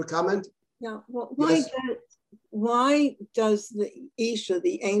else for a comment? Yeah. Well, yes? why does the Isha,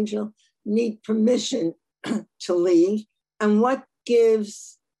 the angel, need permission to leave? And what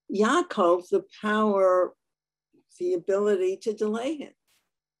gives Yaakov the power, the ability to delay him?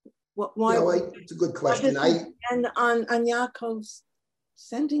 Why? It's a good question. And on Yaakov's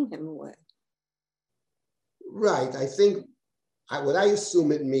sending him away. Right. I think what I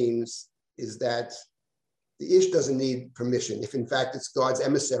assume it means is that the Ish doesn't need permission. If in fact it's God's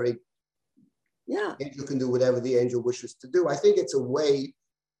emissary, the angel can do whatever the angel wishes to do. I think it's a way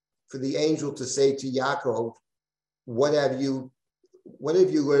for the angel to say to Yaakov, what have you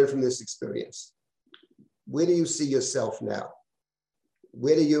learned from this experience? Where do you see yourself now?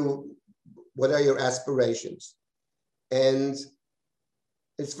 What are your aspirations? And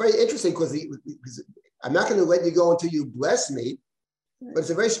it's very interesting because I'm not going to let you go until you bless me, but it's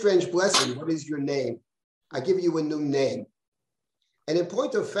a very strange blessing. What is your name? I give you a new name. And in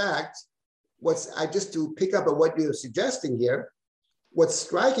point of fact, just to pick up on what you're suggesting here, what's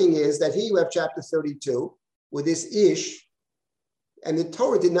striking is that here you have chapter 32 with this Ish, and the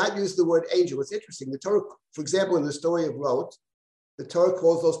Torah did not use the word angel. It's interesting. The Torah, for example, in the story of Lot, the Torah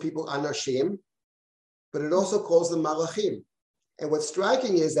calls those people Anashim, but it also calls them Malachim. And what's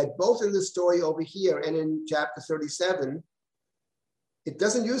striking is that both in the story over here and in chapter 37, it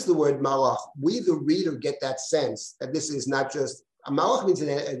doesn't use the word Malach. We, the reader, get that sense that this is not just, a Malach means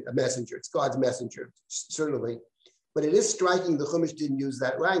a messenger. It's God's messenger, certainly. But it is striking the Chumash didn't use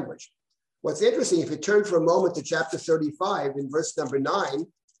that language. What's interesting, if you turn for a moment to chapter 35 in verse number 9,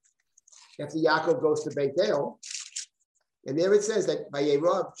 after Yaakov goes to Beit El, and there it says that by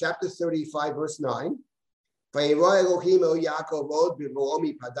chapter 35, verse 9, God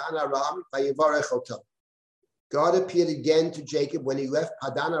appeared again to Jacob when he left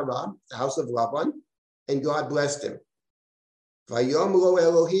Padan Aram, the house of Laban, and God blessed him. And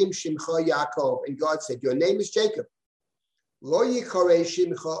God said, your name is Jacob. No, your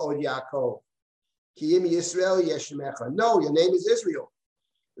name is Israel.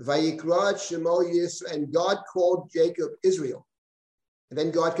 Vayikra Shemo Yisrael, and God called Jacob Israel. And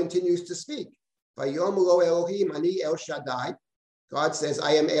then God continues to speak. Vayom lo Elohim ani El Shaddai. God says,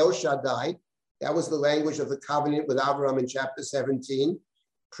 I am El Shaddai. That was the language of the covenant with Abraham in chapter 17.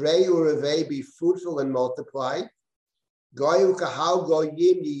 Pray urevei, be fruitful and multiply. Goyu kahal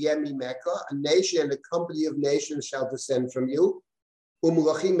goyim yiyem mimeka, a nation and a company of nations shall descend from you.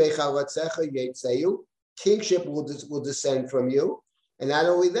 Umlachim mechalatzecha yetzeyu, kingship will descend from you. And not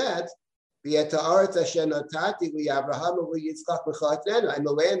only that, and the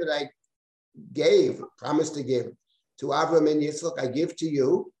land that I promised to give to Abraham and Yitzchak, I give to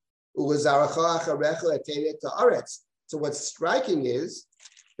you. So what's striking is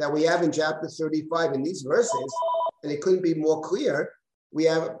that we have in chapter 35 in these verses, and it couldn't be more clear, we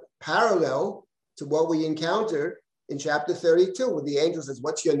have a parallel to what we encounter in chapter 32, where the angel says,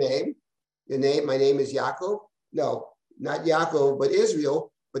 what's your name? Your name, my name is Yaakov. No, not Yaakov, but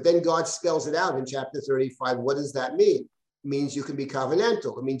Israel. But then God spells it out in chapter 35. What does that mean? It means you can be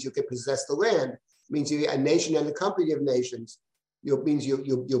covenantal. It means you can possess the land. It means you're a nation and a company of nations. It means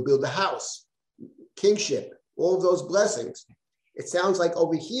you'll build a house, kingship, all of those blessings. It sounds like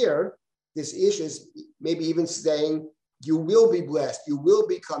over here, this issue is maybe even saying, you will be blessed. You will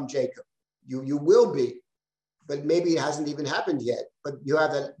become Jacob. You will be. But maybe it hasn't even happened yet. But you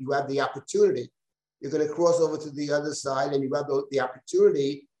have the opportunity. You're going to cross over to the other side, and you have the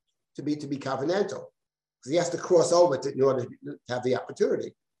opportunity to be covenantal. Because he has to cross over in order to have the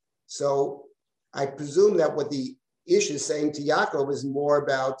opportunity. So I presume that what the ish is saying to Yaakov is more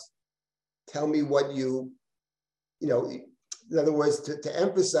about, tell me what in other words, to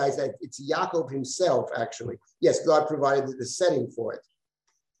emphasize that it's Yaakov himself, actually. Yes, God provided the setting for it.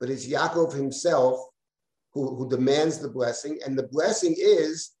 But it's Yaakov himself who demands the blessing. And the blessing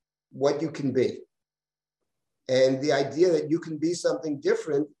is what you can be. And the idea that you can be something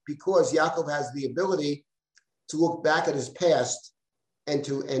different because Yaakov has the ability to look back at his past and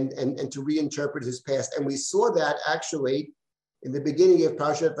to reinterpret his past. And we saw that actually in the beginning of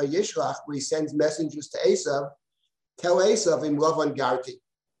Parashat Vayishlach, where he sends messengers to Esav, tell Esav in Lavan Garti,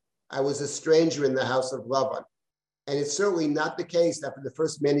 I was a stranger in the house of Lavan. And it's certainly not the case that for the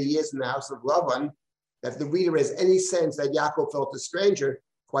first many years in the house of Lavan, that the reader has any sense that Yaakov felt a stranger,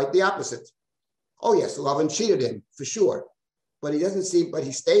 quite the opposite. Oh yes, Lavan cheated him, for sure. But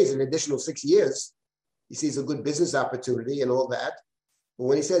he stays an additional 6 years. He sees a good business opportunity and all that. But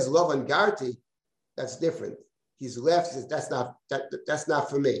when he says Lavan Garti, that's different. He's left, he says, that's not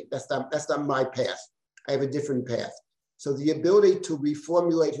for me. That's not my path. I have a different path. So the ability to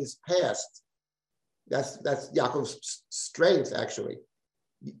reformulate his past, that's Yaakov's strength, actually.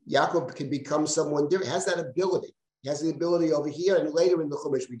 Yaakov can become someone different. He has that ability. He has the ability over here, and later in the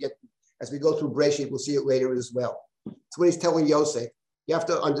Chumash, as we go through Breshit, we'll see it later as well. It's what he's telling Yosef. You have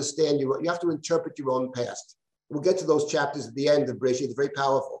to understand, you have to interpret your own past. We'll get to those chapters at the end of Breshit. It's very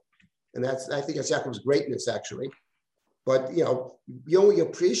powerful. And I think that's Yaakov's greatness, actually. But, you only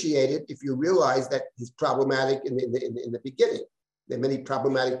appreciate it if you realize that he's problematic in the beginning. There are many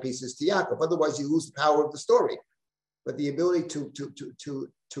problematic pieces to Yaakov. Otherwise, you lose the power of the story. But the ability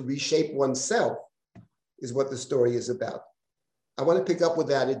to reshape oneself is what the story is about. I want to pick up with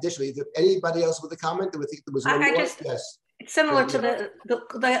that. Additionally, is there anybody else with a comment? There was one more? Yes. It's similar to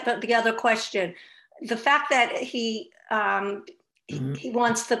the other question. The fact that he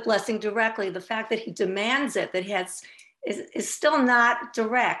wants the blessing directly, the fact that he demands it, that he has is still not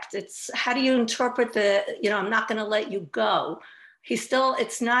direct. It's how do you interpret I'm not going to let you go. It's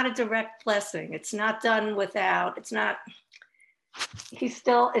not a direct blessing. It's not done without,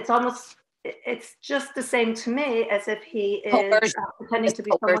 it's just the same to me as if he is pretending to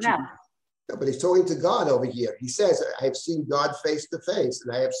be someone else. No, but he's talking to God over here. He says, I have seen God face to face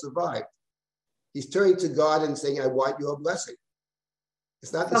and I have survived. He's turning to God and saying, I want your blessing.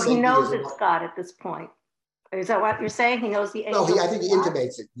 It's not the same. He knows it's God at this point. Is that what you're saying? He knows the angel. No, I think he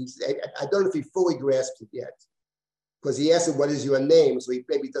intimates it. I don't know if he fully grasps it yet. Because he asks him, what is your name? So he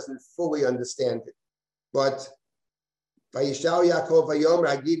maybe doesn't fully understand it. But Vayishal Yaakov Vayomer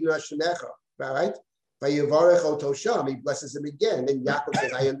Agid Nashanecha, right? Vayivarech Oto Sham, he blesses him again. And then Yaakov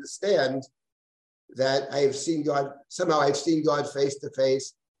says, I understand that I have seen God, somehow I've seen God face to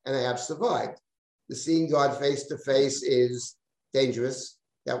face and I have survived. The seeing God face to face is dangerous,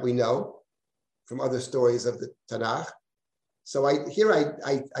 that we know from other stories of the Tanakh. So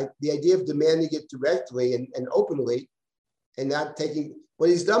the idea of demanding it directly and openly and not taking, what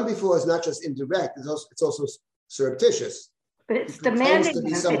he's done before is not just indirect, it's also surreptitious. But it's he demanding to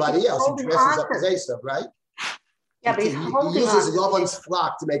be somebody else. He dresses up as Esav, right? Yeah, but he uses Lavan's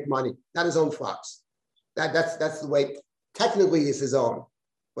flock to make money, not his own flocks. That's the way, technically it's his own,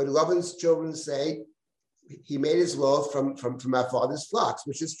 But Laban's children say he made his wealth from our father's flocks,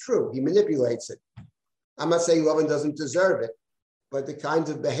 which is true. He manipulates it. I'm not saying Laban doesn't deserve it, but the kind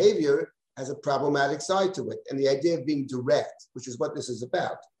of behavior has a problematic side to it. And the idea of being direct, which is what this is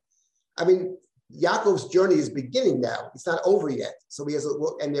about. I mean, Yaakov's journey is beginning now. It's not over yet. So he has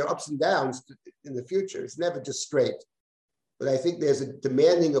and there are ups and downs in the future. It's never just straight. But I think there's a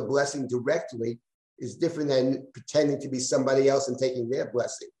demanding a blessing directly is different than pretending to be somebody else and taking their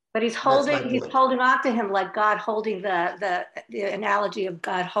blessing. But he's holding on to him like God holding the analogy of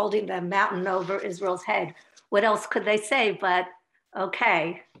God holding the mountain over Israel's head. What else could they say? But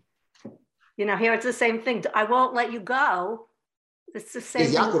okay, here it's the same thing. I won't let you go. It's the same.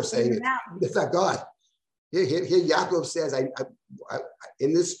 Yaakov saying it. It's not God. Here Yaakov says, I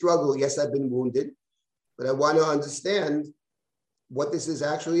in this struggle, yes, I've been wounded, but I want to understand what this is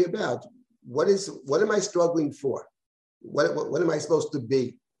actually about. What am I struggling for? What am I supposed to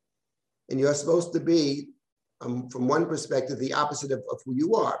be? And you're supposed to be, from one perspective, the opposite of who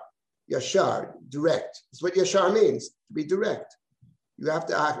you are. Yashar, direct. That's what Yashar means, to be direct. You have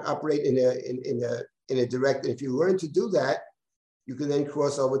to operate in a direct, and if you learn to do that, you can then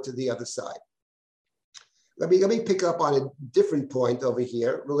cross over to the other side. Let me pick up on a different point over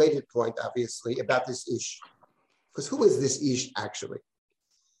here, related point, obviously, about this Ish. Because who is this Ish actually?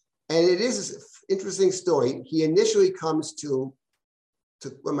 And it is an interesting story. He initially comes to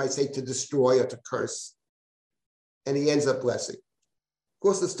one might say, to destroy or to curse. And he ends up blessing. Of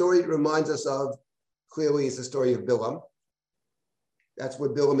course, the story it reminds us of, clearly, is the story of Bilam. That's where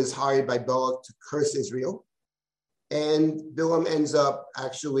Bilam is hired by Balak to curse Israel. And Bilam ends up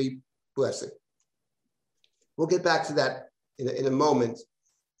actually blessing. We'll get back to that in a moment.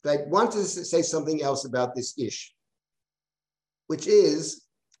 But I want to say something else about this Ish, which is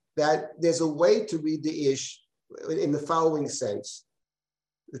that there's a way to read the Ish in the following sense.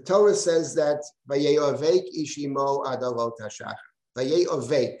 The Torah says that Vaye'ovek ishimo adalot hashach.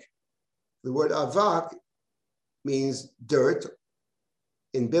 Vaye'ovek. The word avak means dirt.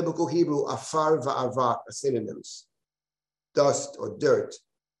 In biblical Hebrew, afar va'avak are synonyms. Dust or dirt.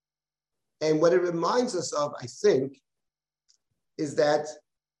 And what it reminds us of, I think, is that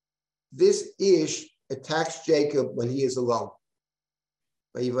this Ish attacks Jacob when he is alone.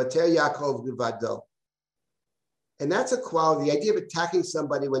 Vayivater Yaakov levado. And that's a quality, the idea of attacking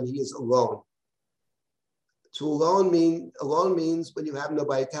somebody when he is alone. To alone means when you have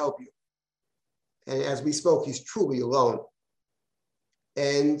nobody to help you. And as we spoke, he's truly alone.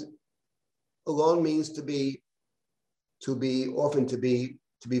 And alone means to be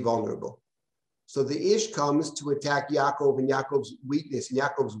vulnerable. So the Ish comes to attack Yaakov and Yaakov's weakness and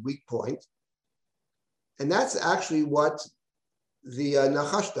Yaakov's weak point. And that's actually what the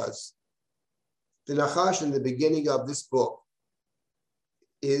Nachash does. The Nachash in the beginning of this book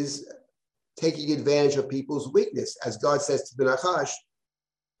is taking advantage of people's weakness. As God says to the Nachash,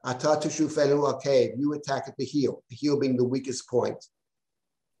 Ata tushufenu al-kav, you attack at the heel being the weakest point.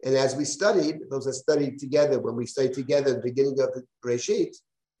 And as we studied, those that studied together, when we studied together at the beginning of the Bereshit,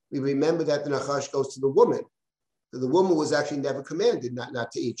 we remember that the Nachash goes to the woman. So the woman was actually never commanded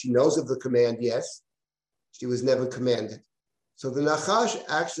not to eat. She knows of the command, yes. She was never commanded. So the Nachash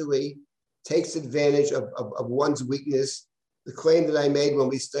actually takes advantage of one's weakness. The claim that I made when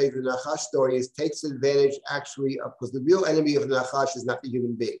we studied the Nachash story is takes advantage actually of, because the real enemy of the Nachash is not the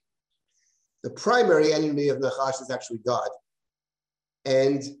human being. The primary enemy of Nachash is actually God.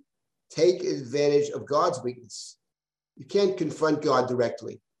 And take advantage of God's weakness. You can't confront God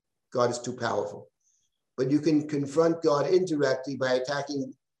directly. God is too powerful. But you can confront God indirectly by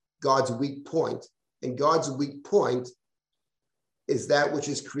attacking God's weak point. And God's weak point is that which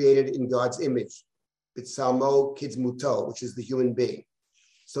is created in God's image. B'tzalmo kidzmuto, which is the human being.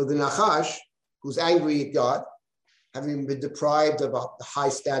 So the Nachash, who's angry at God, having been deprived of the high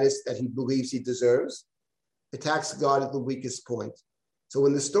status that he believes he deserves, attacks God at the weakest point. So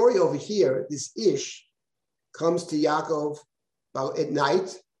in the story over here, this Ish comes to Yaakov about at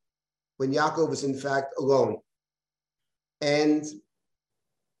night when Yaakov is in fact alone. And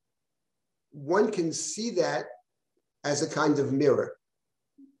one can see that as a kind of mirror.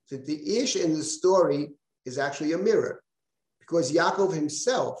 So the Ish in the story is actually a mirror because Yaakov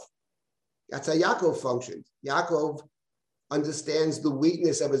himself, that's how Yaakov functioned. Yaakov understands the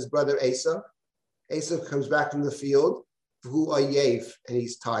weakness of his brother Esau. Esau comes back from the field, who are Yev, and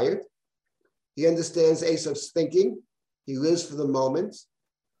he's tired. He understands Esau's thinking. He lives for the moment.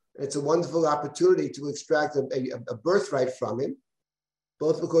 It's a wonderful opportunity to extract a birthright from him,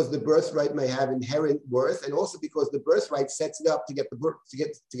 both because the birthright may have inherent worth, and also because the birthright sets it up to get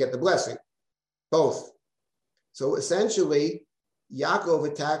the blessing. Both. So essentially, Yaakov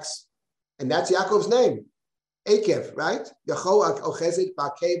attacks, and that's Yaakov's name, Akev, right?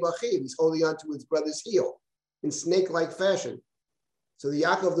 He's holding on to his brother's heel in snake-like fashion. So the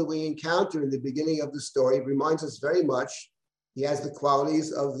Yaakov that we encounter in the beginning of the story reminds us very much he has the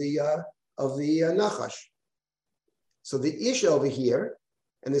qualities of the Nachash. So the Ish over here,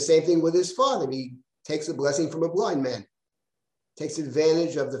 and the same thing with his father, he takes a blessing from a blind man, takes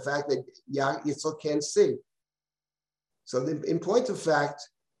advantage of the fact that Yitzchak can't see. So in point of fact,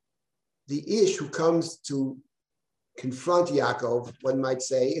 the Ish who comes to confront Yaakov, one might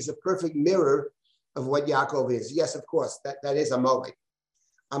say, is a perfect mirror of what Yaakov is. Yes, of course, that is Amalek.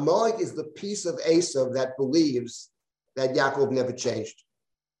 Amalek is the piece of Esav that believes that Yaakov never changed.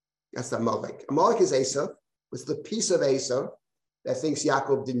 That's Amalek. Amalek is Esav. It's the piece of Esav that thinks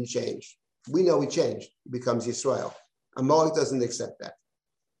Yaakov didn't change. We know he changed. He becomes Yisrael. Amalek doesn't accept that.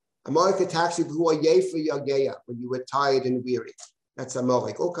 Amalek attacks you when you were tired and weary. That's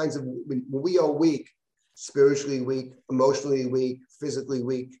Amalek. All kinds of, when we are weak, spiritually weak, emotionally weak, physically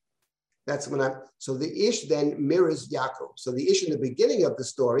weak. That's when so the Ish then mirrors Yaakov. So the Ish in the beginning of the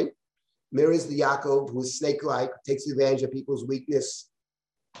story mirrors the Yaakov who is snake-like, takes advantage of people's weakness,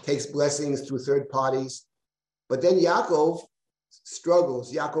 takes blessings through third parties. But then Yaakov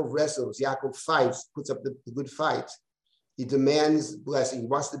struggles, Yaakov wrestles, Yaakov fights, puts up the good fight. He demands blessing, he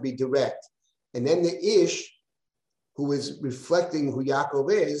wants to be direct. And then the Ish, who is reflecting who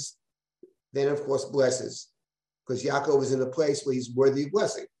Yaakov is, then of course blesses, because Yaakov is in a place where he's worthy of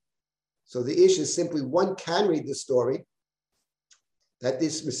blessing. So the Ish is simply, one can read the story that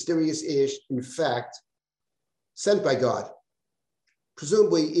this mysterious Ish, in fact, sent by God.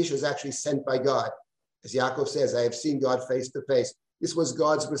 Presumably Ish is actually sent by God. As Yaakov says, I have seen God face to face. This was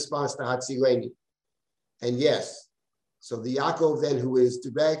God's response to Hatzileni. And yes, so the Yaakov then who is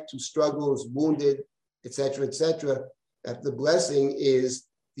direct, who struggles, wounded, etc., that the blessing is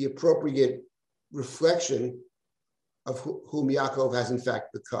the appropriate reflection of whom Yaakov has in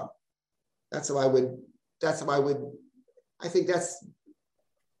fact become. I've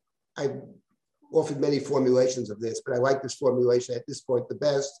offered many formulations of this, but I like this formulation at this point the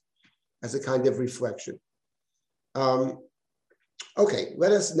best as a kind of reflection. Okay,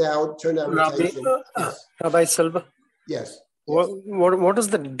 let us now turn our attention. Yes. Rabbi Silber? Yes. What is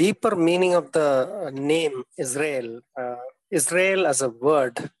the deeper meaning of the name Israel? Israel as a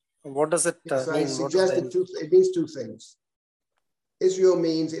word, what does it mean? I suggested it means two things. Israel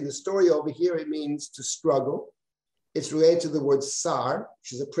means, in the story over here, it means to struggle. It's related to the word Sar,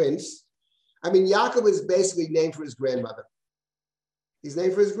 which is a prince. I mean, Yaakov is basically named for his grandmother. He's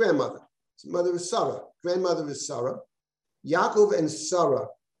named for his grandmother. His mother is Sarah. Grandmother is Sarah. Yaakov and Sarah.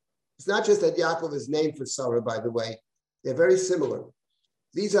 It's not just that Yaakov is named for Sarah, by the way. They're very similar.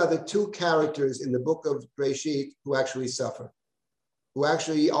 These are the two characters in the book of Breshit who actually suffer, who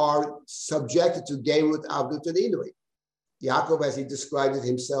actually are subjected to Geirut, Avdut, and Inui. Yaakov, as he described it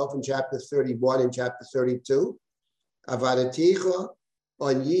himself in chapter 31 and chapter 32, Avadaticha,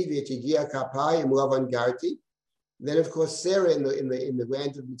 Onyi v'tigia kapayim lavan garti. Then, of course, Sarah in the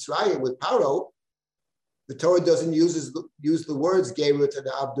land of Mitzrayim with Paro, the Torah doesn't use the words Geirut and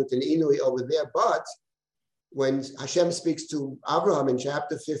Avdut and Inui over there, but when Hashem speaks to Abraham in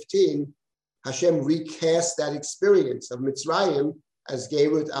chapter 15, Hashem recasts that experience of Mitzrayim as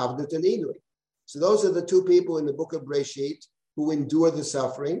Geirut, Avdut, and Inui. So those are the two people in the book of Breshit who endure the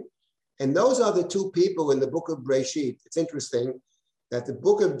suffering. And those are the two people in the book of Breshit. It's interesting that the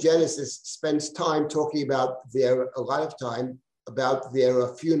book of Genesis spends time talking about a lot of time about their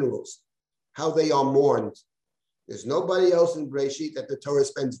funerals, how they are mourned. There's nobody else in Breshit that the Torah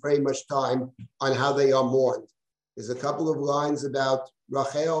spends very much time on how they are mourned. There's a couple of lines about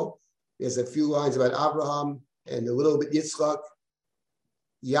Rachel. There's a few lines about Abraham and a little bit Yitzchak.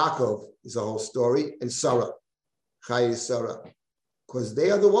 Yaakov is a whole story, and Sarah, Chai Sarah, because they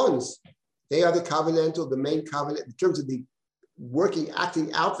are the ones. They are the covenantal, the main covenant, in terms of the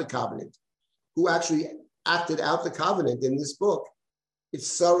acting out the covenant. Who actually acted out the covenant in this book? It's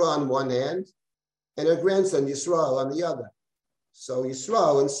Sarah on one hand, and her grandson Yisrael on the other. So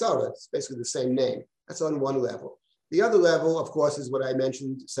Yisrael and Sarah, it's basically the same name. That's on one level. The other level, of course, is what I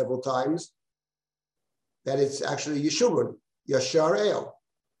mentioned several times, that it's actually Yeshurun, Yashar El.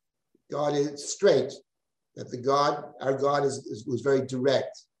 God is straight, that our God was very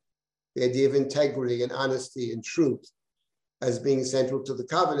direct. The idea of integrity and honesty and truth as being central to the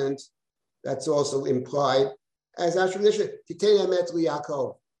covenant, that's also implied as our tradition.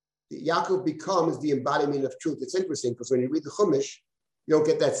 Yaakov becomes the embodiment of truth. It's interesting because when you read the Chumash, you don't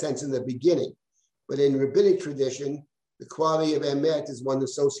get that sense in the beginning. But in rabbinic tradition, the quality of emet is one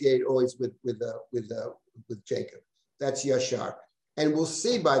associated always with Jacob. That's Yashar. And we'll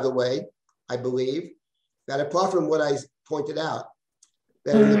see, by the way, I believe, that apart from what I pointed out,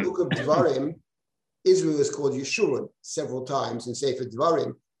 that in the book of Dvarim, Israel is called Yeshurun several times in Sefer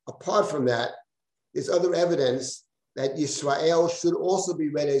Dvarim. Apart from that, there's other evidence that Yisrael should also be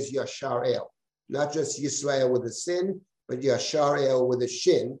read as Yasharel, not just Yisrael with a sin, but Yasharel with a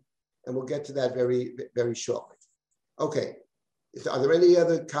shin. And we'll get to that very, very shortly. Okay. Are there any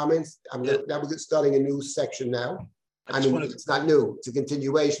other comments? Now we're starting a new section now. It's not new, it's a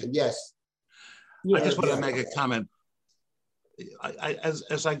continuation. Yes. I just want to make a comment.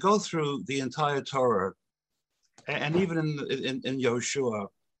 As I go through the entire Torah, and even in Yoshua,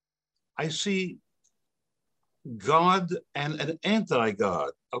 I see God and an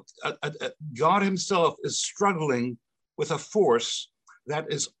anti-God. God himself is struggling with a force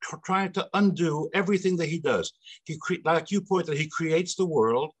that is trying to undo everything that he does. Like you pointed, he creates the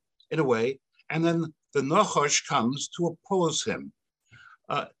world in a way, and then the Nachash comes to oppose him.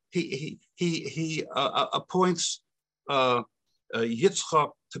 He appoints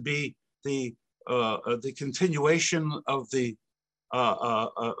Yitzchak to be the continuation of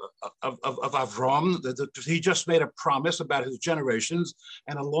Avram. He just made a promise about his generations,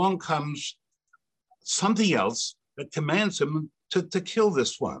 and along comes something else that commands him to kill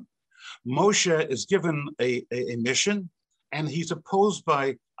this one. Moshe is given a mission, and he's opposed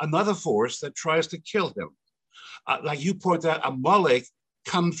by another force that tries to kill him. Like you point out, Amalek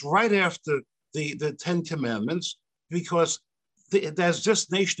comes right after the Ten Commandments, because as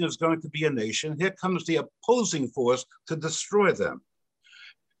this nation is going to be a nation, here comes the opposing force to destroy them.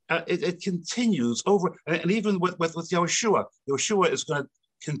 It continues over, and even with Yoshua. Yoshua is going to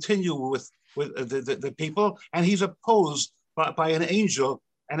continue with the people, and he's opposed by an angel,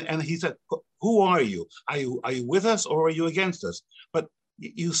 and he said, "Who are you? Are you with us or are you against us?" But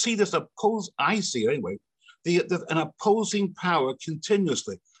you see this I see it anyway, an opposing power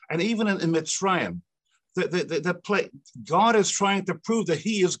continuously, and even in Mitzrayim, God is trying to prove that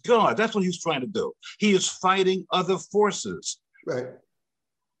he is God. That's what he's trying to do. He is fighting other forces. Right.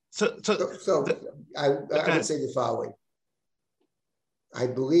 So I would say the following. I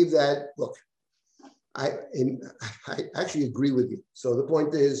believe that, look, I actually agree with you. So the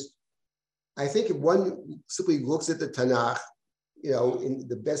point is, I think if one simply looks at the Tanakh, in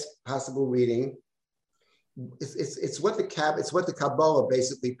the best possible reading, it's what the Kabbalah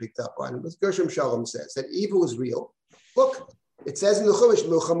basically picked up on. What Gershom Shalom says, that evil is real. Look, it says in the Chumash,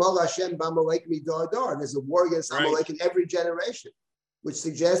 Milchama Hashem b'Amalek midar dar. There's a war against Amalek in every generation, which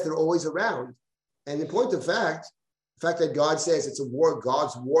suggests they're always around. And in point of fact, the fact that God says it's a war,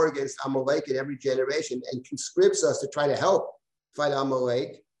 God's war against Amalek in every generation, and conscripts us to try to help fight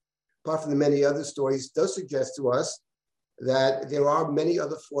Amalek, apart from the many other stories, does suggest to us that there are many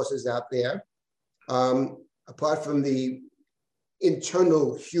other forces out there, apart from the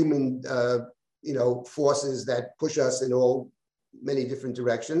internal human, forces that push us in many different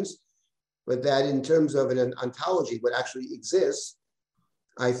directions, but that in terms of an ontology, what actually exists,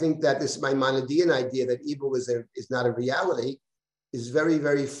 I think that this Maimonidean idea that evil is not a reality is very,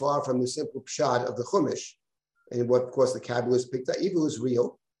 very far from the simple pshat of the Chumash. And what, of course, the Kabbalists picked up. Evil is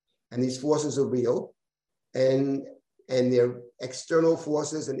real, and these forces are real, and they're external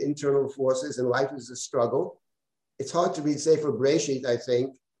forces and internal forces, and life is a struggle. It's hard to read Sefer Bereshit, I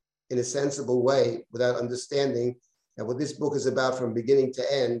think, in a sensible way without understanding that what this book is about from beginning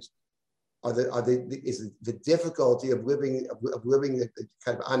to end is the difficulty of living a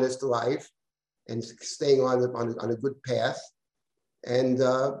kind of honest life and staying on a good path. And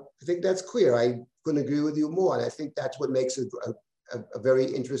I think that's clear. I couldn't agree with you more. And I think that's what makes it a very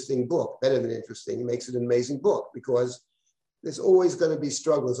interesting book, better than interesting. It makes it an amazing book, because there's always going to be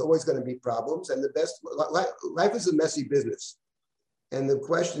struggles, always going to be problems. And life is a messy business. And the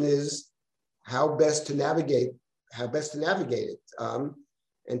question is how best to navigate it.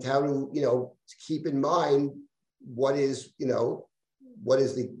 And how to keep in mind what is the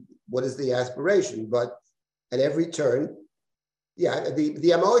aspiration. But at every turn,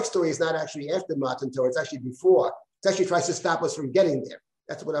 the Amalek story is not actually after Matan Torah, it's actually before. It actually tries to stop us from getting there.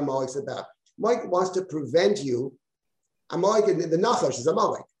 That's what Amalek's about. Amalek wants to prevent you. Amalek, the Nachash is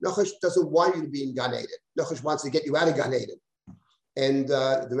Amalek. Nachash doesn't want you to be in Gan Eden. Nachash wants to get you out of Gan Eden. And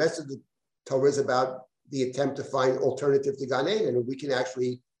the rest of the Torah is about the attempt to find alternative to Gan Eden, and we can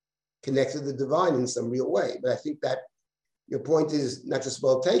actually connect to the divine in some real way. But I think that your point is not just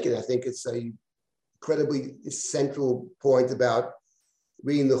well taken. I think it's a incredibly central point about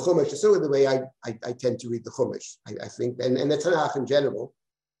reading the Chumash. It's sort of the way I tend to read the Chumash. I think, and the Tanakh in general,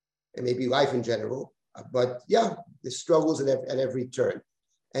 and maybe life in general. But yeah, there's struggles at every turn.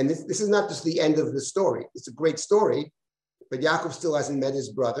 And this is not just the end of the story. It's a great story, but Yaakov still hasn't met his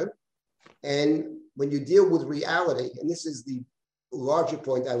brother. And when you deal with reality, and this is the larger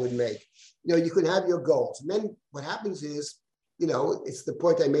point I would make, you can have your goals. And then what happens is, it's the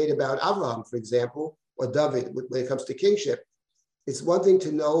point I made about Abraham, for example, or David, when it comes to kingship. It's one thing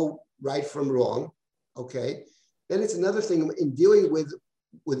to know right from wrong, okay? Then it's another thing in dealing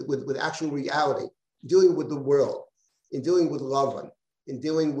with actual reality, dealing with the world, in dealing with Lavan, in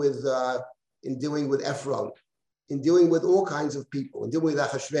dealing with Ephron, in dealing with all kinds of people, in dealing with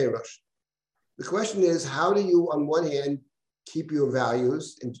Achashverosh. The question is, how do you, on one hand, keep your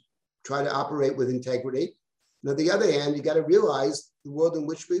values and try to operate with integrity? And on the other hand, you got to realize the world in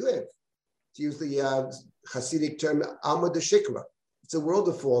which we live. To use the Hasidic term, Alma de Shikra. It's a world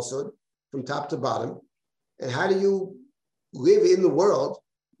of falsehood from top to bottom. And how do you live in the world,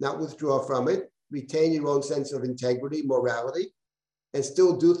 not withdraw from it, retain your own sense of integrity, morality, and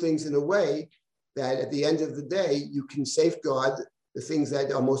still do things in a way that at the end of the day, you can safeguard the things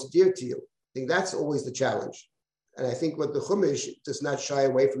that are most dear to you. I think that's always the challenge. And I think what the Chumash does not shy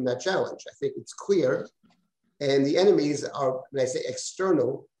away from that challenge. I think it's clear. And the enemies are, when I say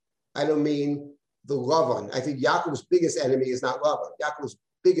external, I don't mean the Lavan. I think Yaakov's biggest enemy is not Lavan. Yaakov's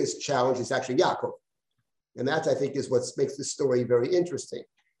biggest challenge is actually Yaakov. And that, I think, is what makes this story very interesting.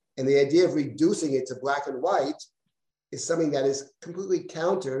 And the idea of reducing it to black and white is something that is completely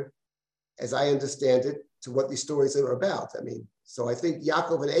counter, as I understand it, to what these stories are about. I mean, so I think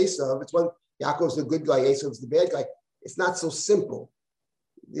Yaakov and Esav, it's one, Yaakov's the good guy, Esav's the bad guy. It's not so simple.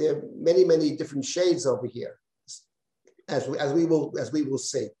 There are many, many different shades over here, as we will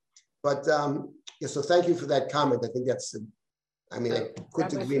see. But yeah, so thank you for that comment. I think that's, I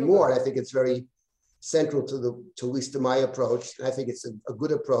couldn't agree more. I think it's very central to at least to my approach. And I think it's a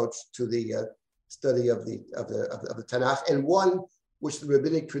good approach to the study of the Tanakh, and one which the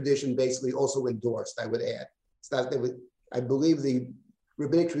rabbinic tradition basically also endorsed, I would add. It's not that I believe the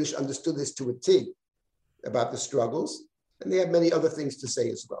rabbinic tradition understood this to a T about the struggles, and they have many other things to say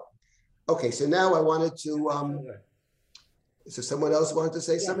as well. Okay, so now I wanted to, so someone else wanted to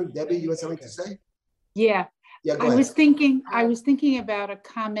say something? Debbie, you had something to say? Yeah. Yeah, go I ahead. was thinking about a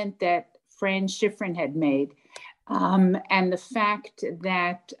comment that Fran Schifrin had made, and the fact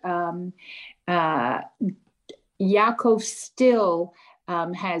that Yaakov still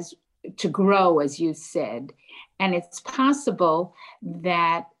has to grow, as you said. And it's possible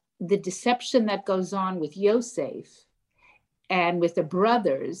that the deception that goes on with Yosef and with the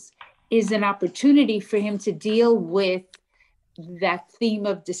brothers is an opportunity for him to deal with that theme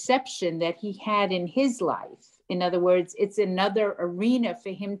of deception that he had in his life. In other words, it's another arena for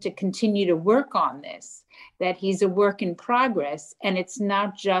him to continue to work on this, that he's a work in progress. And it's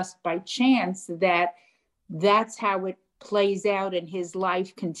not just by chance that that's how it plays out in his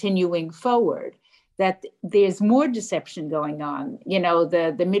life continuing forward, that there's more deception going on.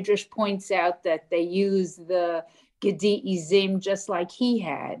 The Midrash points out that they use the Gedi Izim just like he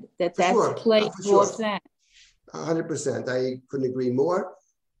had, that's playing off that. 100%. I couldn't agree more.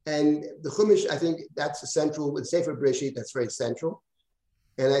 And the Chumash, I think that's essential. With Sefer Bereshit, that's very central.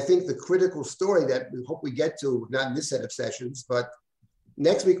 And I think the critical story that we hope we get to, not in this set of sessions, but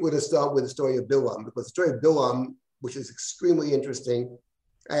next week we're going to start with the story of Bilam, because the story of Bilam, which is extremely interesting,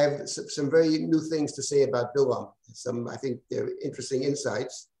 I have some very new things to say about Bilam. I think they're interesting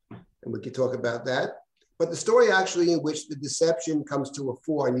insights, and we could talk about that. But the story actually in which the deception comes to a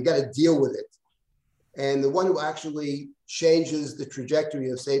fore, and you got to deal with it. And the one who actually changes the trajectory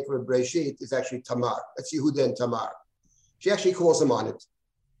of Sefer Bereshit is actually Tamar. That's Yehuda and Tamar. She actually calls him on it.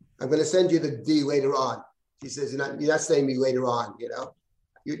 I'm going to send you the D later on. She says, you're not saying me later on,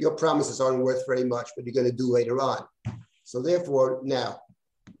 Your promises aren't worth very much, but you're going to do later on. So therefore, now,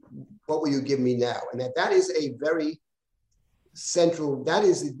 what will you give me now? And that is a very central, that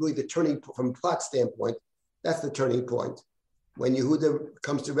is really the turning point, from a plot standpoint, that's the turning point. When Yehuda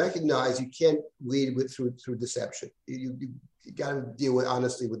comes to recognize you can't lead through deception. You got to deal with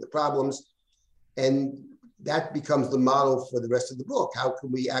honestly with the problems. And that becomes the model for the rest of the book. How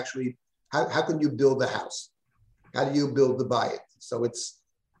can we actually, how can you build a house? How do you build the bayit? So it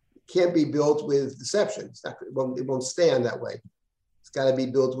can't be built with deception. It won't stand that way. It's got to be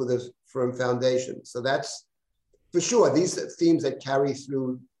built with a firm foundation. So that's, for sure, these are themes that carry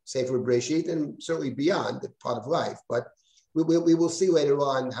through Sefer Bereshit and certainly beyond, the part of life. But we will see later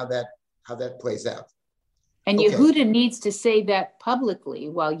on how that plays out. And okay. Yehuda needs to say that publicly,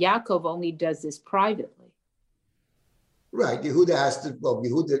 while Yaakov only does this privately. Right, Yehuda has to,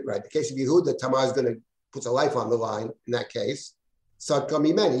 right, the case of Yehuda, Tamar is going to put a life on the line in that case. Sadka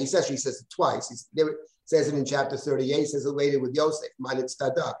mimeni, he says it twice. He says it in chapter 38, he says it later with Yosef, Manit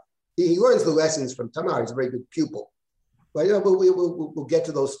Stadak. He learns the lessons from Tamar, he's a very good pupil. But you know, we'll get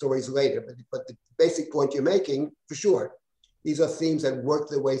to those stories later. But the basic point you're making, for sure, these are themes that work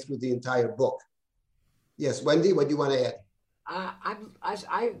their way through the entire book. Yes, Wendy, what do you want to add?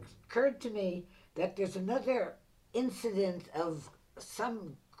 I occurred to me that there's another incident of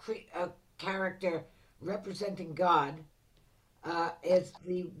some character representing God, is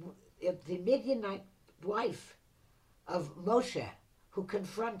the Midianite wife of Moshe, who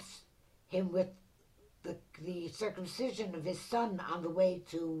confronts him with the circumcision of his son on the way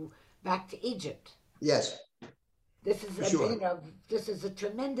back to Egypt. Yes. This is this is a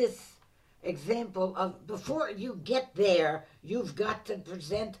tremendous example of, before you get there, you've got to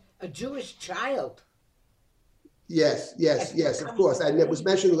present a Jewish child. Yes, of course. And it was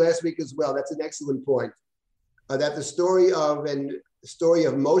mentioned last week as well. That's an excellent point. That the story of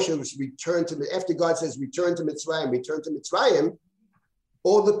Moshe was returned to, after God says, return to Mitzrayim,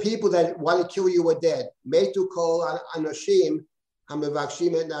 all the people that want to kill you are dead. Metu kol anoshim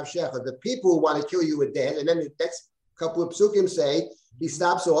hamevakshim et nafshecha. The people who want to kill you are dead. And then the next couple of psukim say, he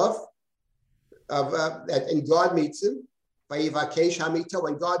stops off, and God meets him, vayivakesh hamita,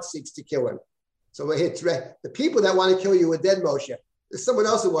 when God seeks to kill him. So it's the people that want to kill you are dead, Moshe. There's someone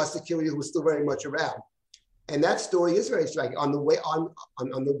else who wants to kill you who's still very much around. And that story is very striking. On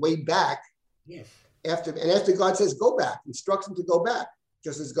the way back, yes. After God says go back, instructs him to go back,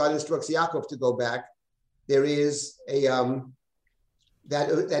 just as God instructs Yaakov to go back, there is a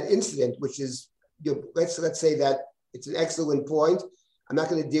that incident, which is, let's say that it's an excellent point. I'm not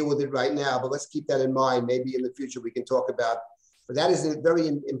going to deal with it right now, but let's keep that in mind. Maybe in the future we can talk about. But that is a very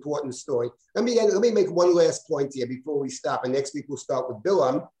important story. Let me make one last point here before we stop. And next week we'll start with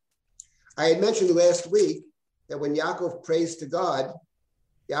Bilam. I had mentioned last week that when Yaakov prays to God,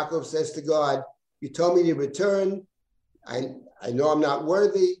 Yaakov says to God, you told me to return. I know I'm not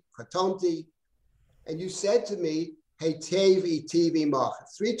worthy, katonti. And you said to me, hey, tev iti v'imach.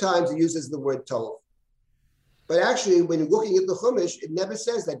 3 times he uses the word tov. But actually, when you're looking at the Chumash, it never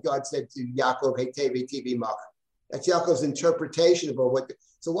says that God said to Yaakov, hey, tev iti v'imach. That's Yaakov's interpretation of what.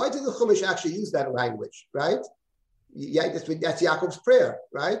 So why did the Chumash actually use that language, right? Yeah, that's Yaakov's prayer,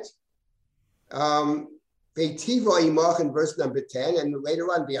 right? Veitiva imach in verse number 10, and later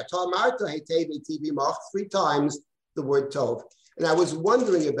on, v'atar marta hetev veitiva imach, 3 times the word tov. And I was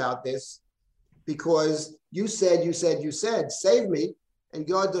wondering about this because you said, save me, and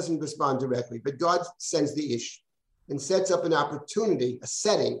God doesn't respond directly, but God sends the ish and sets up an opportunity, a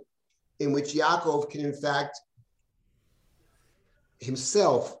setting in which Yaakov can, in fact,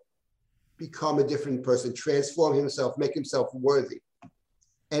 himself become a different person, transform himself, make himself worthy.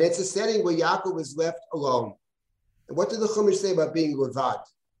 And it's a setting where Yaakov is left alone. And what did the Chumash say about being levad?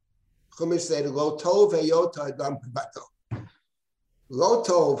 Chumash said, lo tov heyota adam b'bato. Lo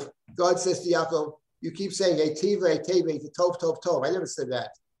tov, God says to Yaakov, you keep saying, hey, tiva, tov, tov, tov. I never said that.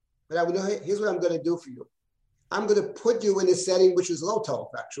 But I would know, here's what I'm going to do for you. I'm going to put you in a setting which is lo tov,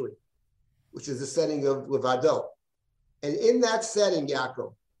 actually, which is the setting of levado. And in that setting,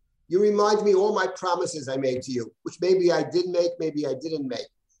 Yaakov, you remind me all my promises I made to you, which maybe I did make, maybe I didn't make.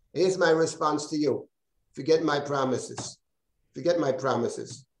 And here's my response to you. Forget my promises. Forget my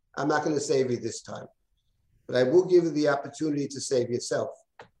promises. I'm not going to save you this time. But I will give you the opportunity to save yourself.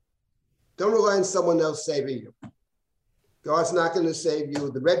 Don't rely on someone else saving you. God's not going to save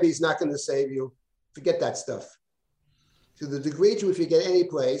you. The Rebbe's not going to save you. Forget that stuff. To the degree to which we get any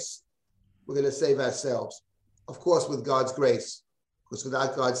place, we're going to save ourselves. Of course, with God's grace, because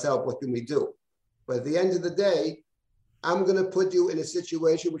without God's help, what can we do? But at the end of the day, I'm going to put you in a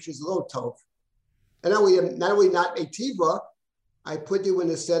situation which is lo tov. And not only not a tiva, I put you in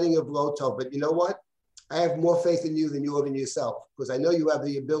a setting of lo tov. But you know what? I have more faith in you than you have in yourself, because I know you have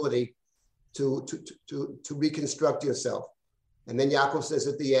the ability to reconstruct yourself. And then Yaakov says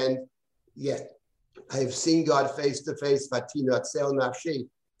at the end, yes, I have seen God face to face, Fatina Tzel Nafshi.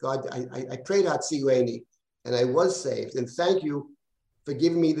 God, I prayed Hatzileni, and I was saved. And thank you for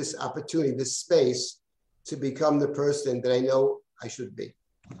giving me this opportunity, this space to become the person that I know I should be.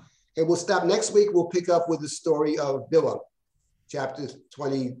 And we'll stop next week. We'll pick up with the story of Bilam, chapters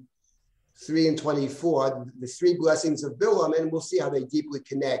 23 and 24, the 3 blessings of Bilam, and we'll see how they deeply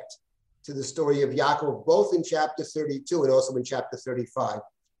connect to the story of Yaakov, both in chapter 32 and also in chapter 35.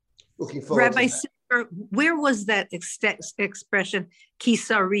 Looking forward Rabbi to that. Silber, where was that expression,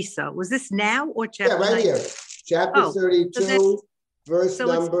 kisarisa? Was this now or chapter 19? Yeah, right here. Chapter 32, verse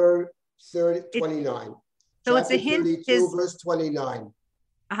number 29. So it's a hint. 32, verse 29.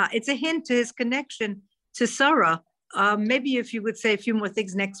 It's a hint to his connection to Sarah. Maybe if you would say a few more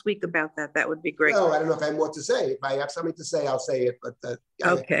things next week about that, that would be great. No, I don't know if I have more to say. If I have something to say, I'll say it. But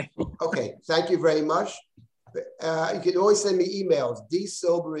okay. Okay. Thank you very much. You can always send me emails,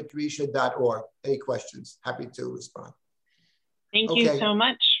 dsilber@drisha.org. Any questions? Happy to respond. Thank you so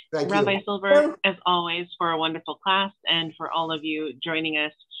much, Rabbi Silber, as always, for a wonderful class and for all of you joining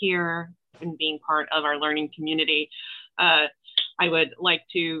us here and being part of our learning community. I would like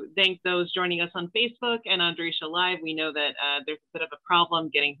to thank those joining us on Facebook and on Drisha Live. We know that there's a bit of a problem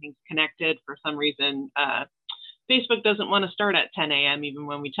getting things connected. For some reason, Facebook doesn't want to start at 10 a.m. even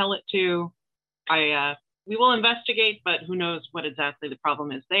when we tell it to. We will investigate, but who knows what exactly the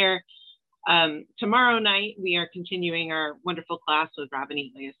problem is there. Tomorrow night, we are continuing our wonderful class with Rabbi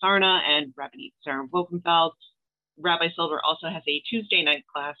Leah Sarna and Rabbi Sarah Wolfenfeld. Rabbi Silber also has a Tuesday night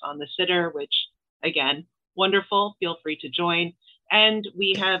class on the Siddur, which, again, wonderful. Feel free to join. And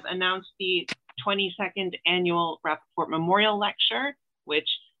we have announced the 22nd annual Rappaport Memorial Lecture, which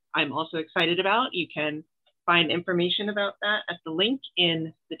I'm also excited about. You can find information about that at the link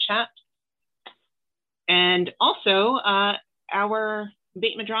in the chat. And also, our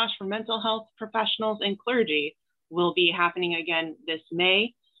Beit Midrash for mental health professionals and clergy will be happening again this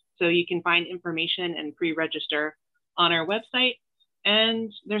May. So you can find information and pre-register on our website.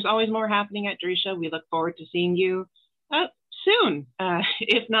 And there's always more happening at Drisha. We look forward to seeing you soon.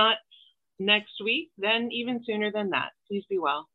 If not next week, then even sooner than that. Please be well.